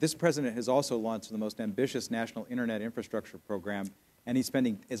interrupt you, but this president has also launched the most ambitious national internet infrastructure program, and he's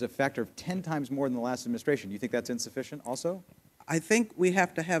spending as a factor of 10 times more than the last administration. Do you think that's insufficient also? I think we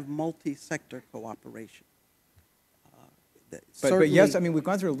have to have multi-sector cooperation. But yes, I mean, we've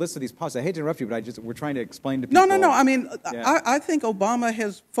gone through a list of these policies. I hate to interrupt you, but we're trying to explain to people. No. I mean, yeah. I think Obama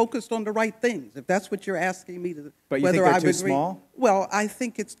has focused on the right things, if that's what you're asking me to. But you think they're too small? Well, I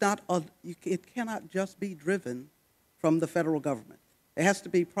think it's not. It cannot just be driven from the federal government. There has to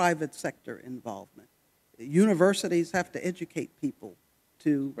be private sector involvement. Universities have to educate people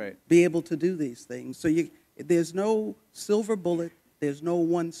to be able to do these things. So there's no silver bullet. There's no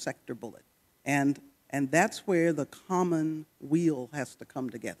one sector bullet. And that's where the common wheel has to come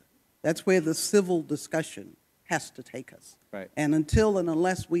together. That's where the civil discussion has to take us. Right. And until and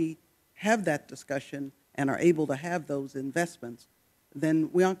unless we have that discussion and are able to have those investments, then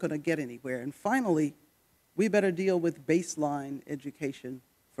we aren't going to get anywhere. And finally, we better deal with baseline education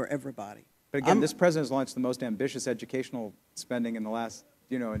for everybody. But again, this president has launched the most ambitious educational spending in the last,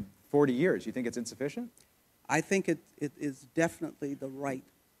 in 40 years. You think it's insufficient? I think it is definitely in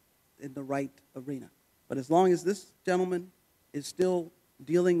the right arena. But as long as this gentleman is still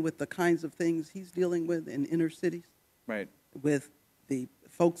dealing with the kinds of things he's dealing with in inner cities, right, with the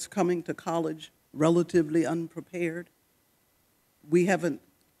folks coming to college relatively unprepared, we haven't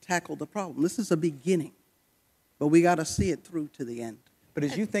tackled the problem. This is a beginning, but we got to see it through to the end. But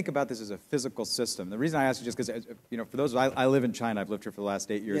as you think about this as a physical system, the reason I ask you just because, for those, I live in China. I've lived here for the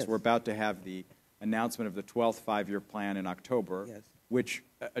last 8 years. Yes. We're about to have the announcement of the 12th five-year plan in October, yes, which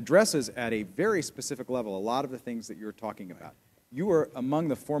addresses at a very specific level a lot of the things that you're talking about. You are among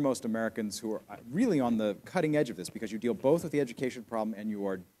the foremost Americans who are really on the cutting edge of this because you deal both with the education problem and you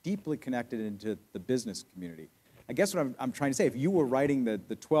are deeply connected into the business community. I guess what I'm trying to say, if you were writing the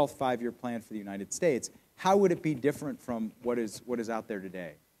 12th five-year plan for the United States, how would it be different from what is out there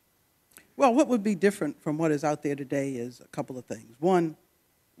today? Well, what would be different from what is out there today is a couple of things. One,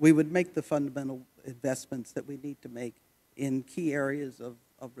 we would make the fundamental investments that we need to make in key areas of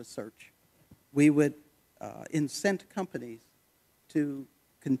research. We would incent companies to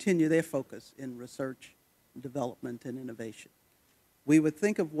continue their focus in research, development, and innovation. We would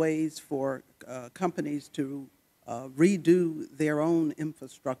think of ways for companies to redo their own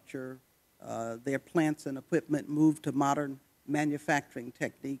infrastructure, their plants and equipment, move to modern manufacturing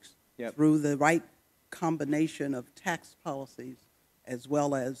techniques through the right combination of tax policies as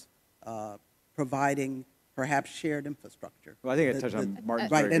well as providing perhaps shared infrastructure. Well, I think it touched on Martin's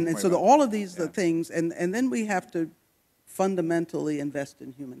Right, very good and point so about- all of these yeah. things, and then we have to fundamentally invest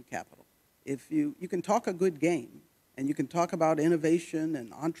in human capital. If you can talk a good game, and you can talk about innovation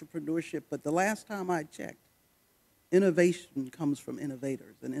and entrepreneurship, but the last time I checked, innovation comes from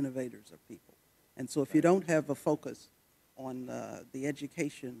innovators, and innovators are people. And so if you don't have a focus on the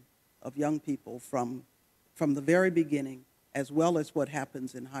education of young people from the very beginning, as well as what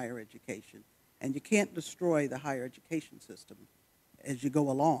happens in higher education, and you can't destroy the higher education system as you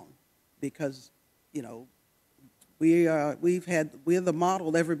go along, because, you know, we're the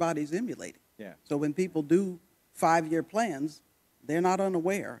model everybody's emulating. Yeah. So when people do 5-year plans, they're not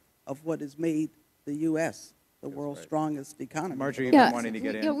unaware of what has made the U.S. the world's right. strongest economy. Marjorie, you've been wanting to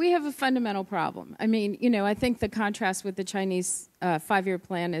get in. Yeah, we have a fundamental problem. I mean, you know, I think the contrast with the Chinese 5-year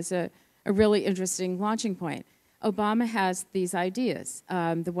plan is a really interesting launching point. Obama has these ideas.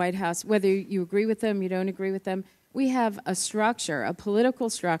 The White House, whether you agree with them, you don't agree with them, we have a structure, a political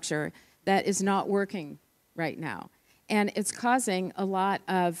structure that is not working right now. And it's causing a lot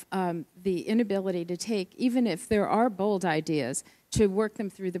of the inability to take, even if there are bold ideas, to work them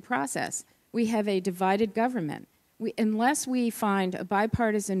through the process. We have a divided government. Unless we find a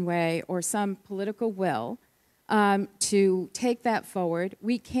bipartisan way or some political will to take that forward,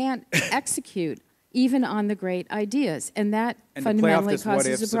 we can't execute even on the great ideas. And that fundamentally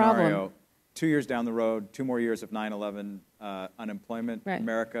causes a problem. Scenario, 2 years down the road, 2 more years of 9/11 unemployment, Right.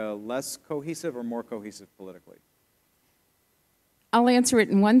 America less cohesive or more cohesive politically? I'll answer it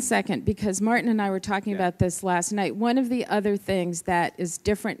in 1 second, because Martin and I were talking about this last night. One of the other things that is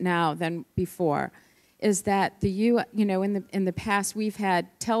different now than before is that you know, in the past we've had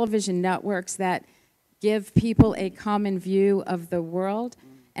television networks that give people a common view of the world,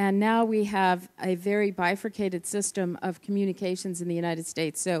 and now we have a very bifurcated system of communications in the United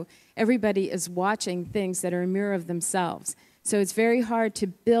States. So everybody is watching things that are a mirror of themselves. So it's very hard to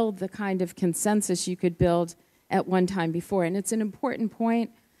build the kind of consensus you could build at one time before. And it's an important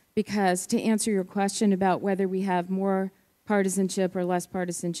point, because to answer your question about whether we have more partisanship or less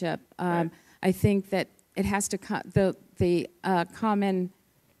partisanship, Right. I think that it has to the common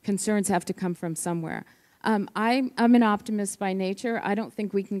concerns have to come from somewhere. I'm an optimist by nature. I don't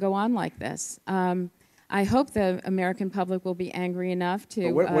think we can go on like this. I hope the American public will be angry enough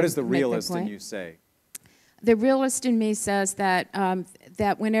to But what does the make their realist in point. you say? The realist in me says that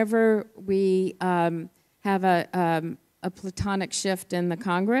that whenever we have a platonic shift in the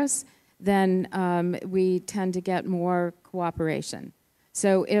Congress, then we tend to get more cooperation.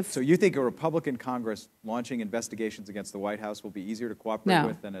 So So you think a Republican Congress launching investigations against the White House will be easier to cooperate No.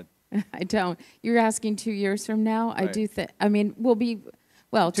 with than a... I don't. You're asking 2 years from now? Right. I do think, I mean, we'll be,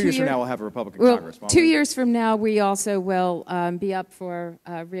 well, 2 years from now we'll have a Republican well, Congress, won't 2 we? years from now, we also will be up for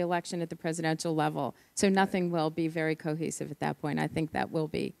re-election at the presidential level. So nothing will be very cohesive at that point. I think that will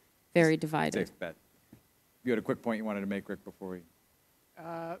be very divided. Safe bet. You had a quick point you wanted to make, Rick, before we...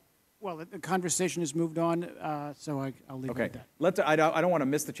 Well, the conversation has moved on, so I'll leave it Okay. at that. I don't want to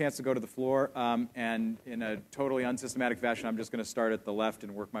miss the chance to go to the floor, and in a totally unsystematic fashion, I'm just going to start at the left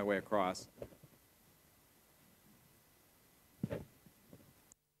and work my way across.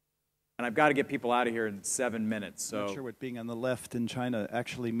 And I've got to get people out of here in 7 minutes, so... I'm not sure what being on the left in China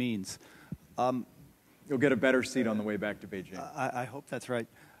actually means. You'll get a better seat on the way back to Beijing. I hope that's right.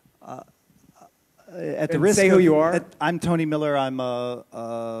 At the And risk say who of- you are. I'm Tony Miller. I'm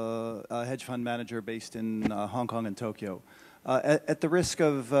a hedge fund manager based in Hong Kong and Tokyo. At the risk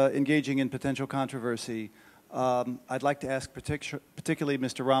of engaging in potential controversy, I'd like to ask particularly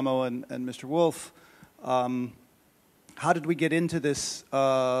Mr. Ramo and Mr. Wolf, how did we get into this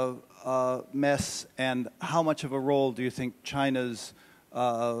mess, and how much of a role do you think China's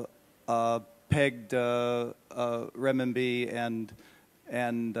pegged renminbi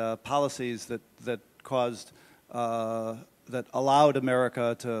and policies that caused that allowed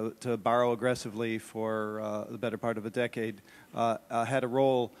America to borrow aggressively for the better part of a decade had a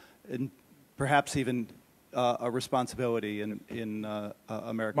role in perhaps even a responsibility in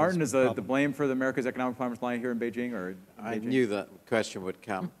America's Martin, is the problem. blame for America's economic problems lying here in Beijing, or in I Beijing? knew that question would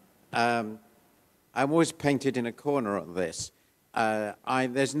come. I'm always painted in a corner on this.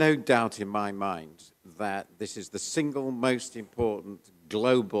 There's no doubt in my mind that this is the single most important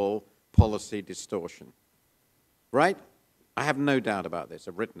global policy distortion. Right? I have no doubt about this.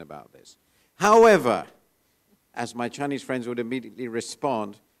 I've written about this. However, as my Chinese friends would immediately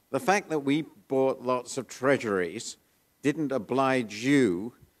respond, the fact that we bought lots of treasuries didn't oblige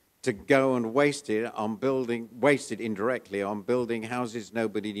you to go and waste it indirectly on building houses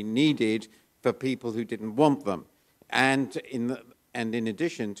nobody needed for people who didn't want them. And and in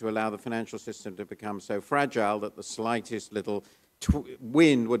addition, to allow the financial system to become so fragile that the slightest little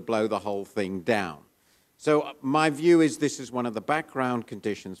wind would blow the whole thing down. So my view is this is one of the background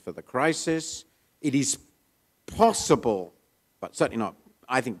conditions for the crisis. It is possible, but certainly not,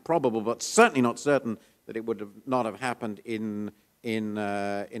 I think probable, but certainly not certain that it would not have happened in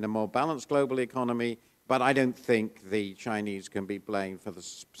a more balanced global economy. But I don't think the Chinese can be blamed for the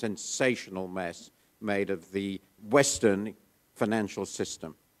sensational mess made of the Western financial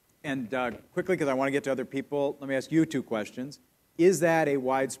system. And quickly, because I want to get to other people, let me ask you two questions. Is that a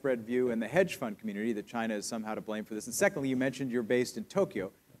widespread view in the hedge fund community that China is somehow to blame for this? And secondly, you mentioned you're based in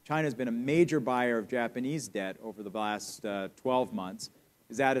Tokyo. China has been a major buyer of Japanese debt over the last 12 months.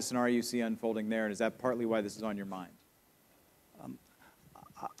 Is that a scenario you see unfolding there, and is that partly why this is on your mind?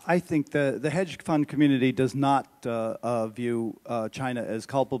 I think the hedge fund community does not view China as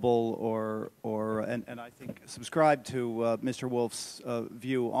culpable and I think subscribe to Mr. Wolf's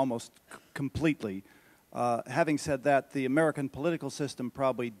view almost completely. Having said that, the American political system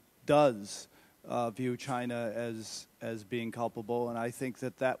probably does view China as being culpable, and I think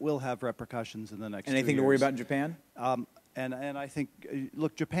that will have repercussions in the next 2 years. Anything to worry about in Japan? And I think,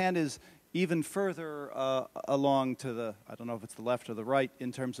 look, Japan is even further along to the, I don't know if it's the left or the right,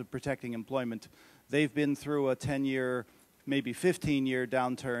 in terms of protecting employment. They've been through a 10-year, maybe 15-year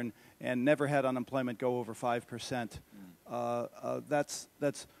downturn and never had unemployment go over 5%.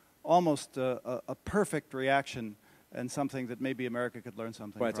 That's almost a perfect reaction and something that maybe America could learn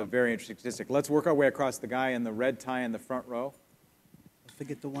something from. It's a very interesting statistic. Let's work our way across the guy in the red tie in the front row.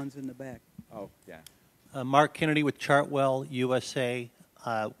 Forget the ones in the back. Oh, yeah. Mark Kennedy with Chartwell, USA.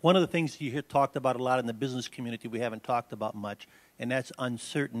 One of the things you hear talked about a lot in the business community we haven't talked about much, and that's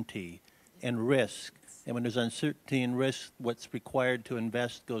uncertainty and risk. And when there's uncertainty and risk, what's required to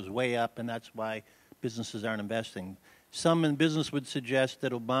invest goes way up, and that's why businesses aren't investing. Some in business would suggest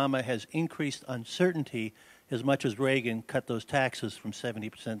that Obama has increased uncertainty as much as Reagan cut those taxes from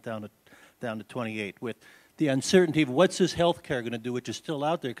 70% down to 28%. With the uncertainty of what's this health care going to do, which is still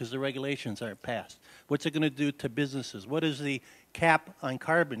out there because the regulations aren't passed. What's it going to do to businesses? What is the cap on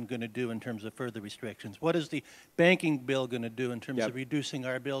carbon going to do in terms of further restrictions? What is the banking bill going to do in terms of reducing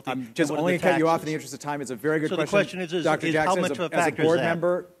our ability? I'm just only cut you off in the interest of time. It's a very good question. So the question is Dr. Jackson, how much of a as a factor board is that?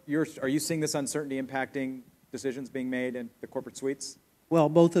 member, are you seeing this uncertainty impacting decisions being made in the corporate suites? Well,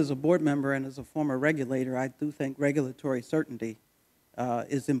 both as a board member and as a former regulator, I do think regulatory certainty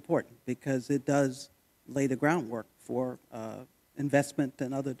is important because it does lay the groundwork for investment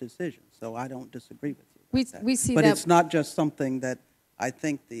and other decisions. So I don't disagree with you. We see but that. It's not just something that I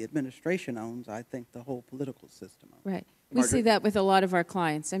think the administration owns. I think the whole political system owns. Right. We see that with a lot of our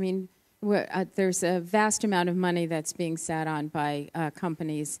clients. I mean, there's a vast amount of money that's being sat on by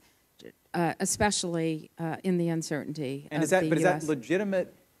companies, especially in the uncertainty And of is that, the but is US. that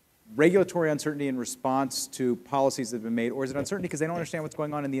legitimate regulatory uncertainty in response to policies that have been made, or is it uncertainty because they don't understand what's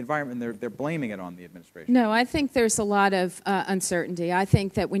going on in the environment and they're blaming it on the administration? No, I think there's a lot of uncertainty. I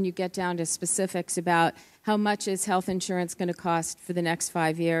think that when you get down to specifics about how much is health insurance going to cost for the next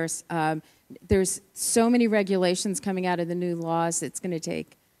 5 years, there's so many regulations coming out of the new laws, it's going to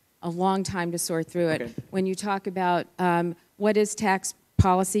take a long time to sort through it. Okay. When you talk about what is tax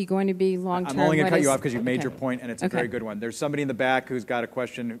policy going to be long-term? I'm only going to cut you off because you've made your point, and it's a Okay. very good one. There's somebody in the back who's got a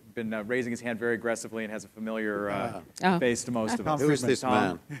question, been raising his hand very aggressively and has a familiar face to most of us. Who is this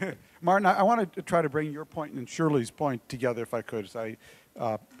man? Martin, I want to try to bring your point and Shirley's point together, if I could, as I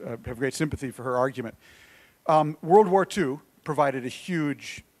have great sympathy for her argument. World War II provided a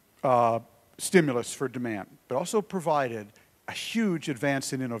huge stimulus for demand, but also provided a huge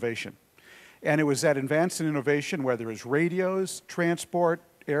advance in innovation. And it was that advance in innovation, whether it's radios, transport,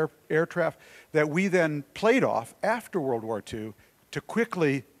 air traffic, that we then played off after World War II to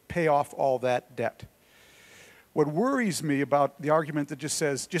quickly pay off all that debt. What worries me about the argument that just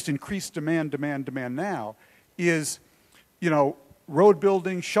says just increase demand, demand, demand now is, you know, road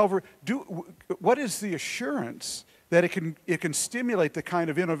building, shovel. What is the assurance that it can stimulate the kind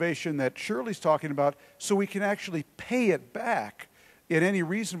of innovation that Shirley's talking about so we can actually pay it back in any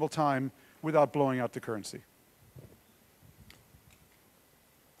reasonable time without blowing out the currency?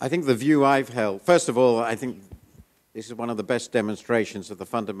 I think the view I've held, first of all, I think this is one of the best demonstrations of the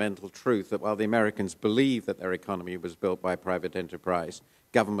fundamental truth that while the Americans believe that their economy was built by private enterprise,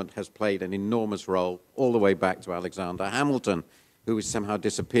 government has played an enormous role all the way back to Alexander Hamilton, who has somehow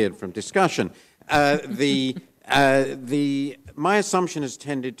disappeared from discussion. My assumption has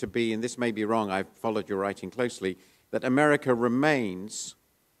tended to be, and this may be wrong, I've followed your writing closely, that America remains,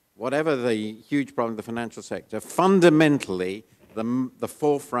 whatever the huge problem of the financial sector, fundamentally the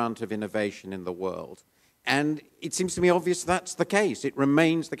forefront of innovation in the world. And it seems to me obvious that's the case. It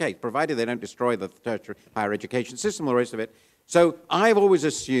remains the case, provided they don't destroy the tertiary higher education system, the rest of it. So I've always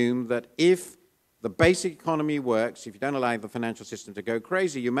assumed that if the basic economy works, if you don't allow the financial system to go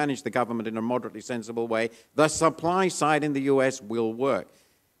crazy, you manage the government in a moderately sensible way, the supply side in the US will work.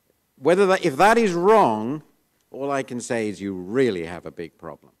 If that is wrong, all I can say is you really have a big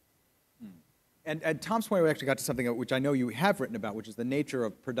problem. And Tom's point, we actually got to something which I know you have written about, which is the nature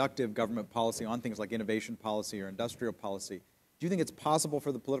of productive government policy on things like innovation policy or industrial policy. Do you think it's possible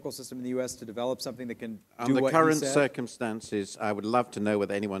for the political system in the U.S. to develop something that can do what you said? Under current circumstances, I would love to know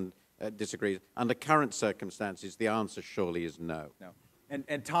whether anyone disagrees. Under current circumstances, the answer surely is no. No.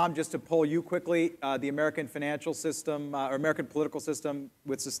 And Tom, just to poll you quickly, the American financial system, or American political system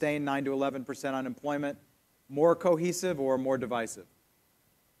with sustained 9 to 11% unemployment, more cohesive or more divisive?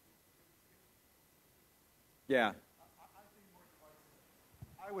 Yeah.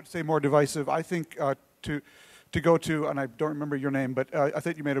 I would say more divisive. I think to go to, and I don't remember your name, but I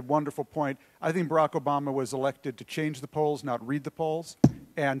think you made a wonderful point. I think Barack Obama was elected to change the polls, not read the polls.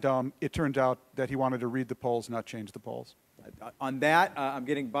 And it turned out that he wanted to read the polls, not change the polls. On that, I'm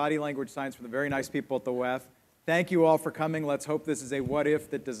getting body language signs from the very nice people at the WEF. Thank you all for coming. Let's hope this is a what if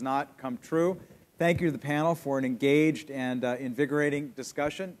that does not come true. Thank you to the panel for an engaged and invigorating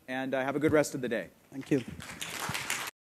discussion, and have a good rest of the day. Thank you.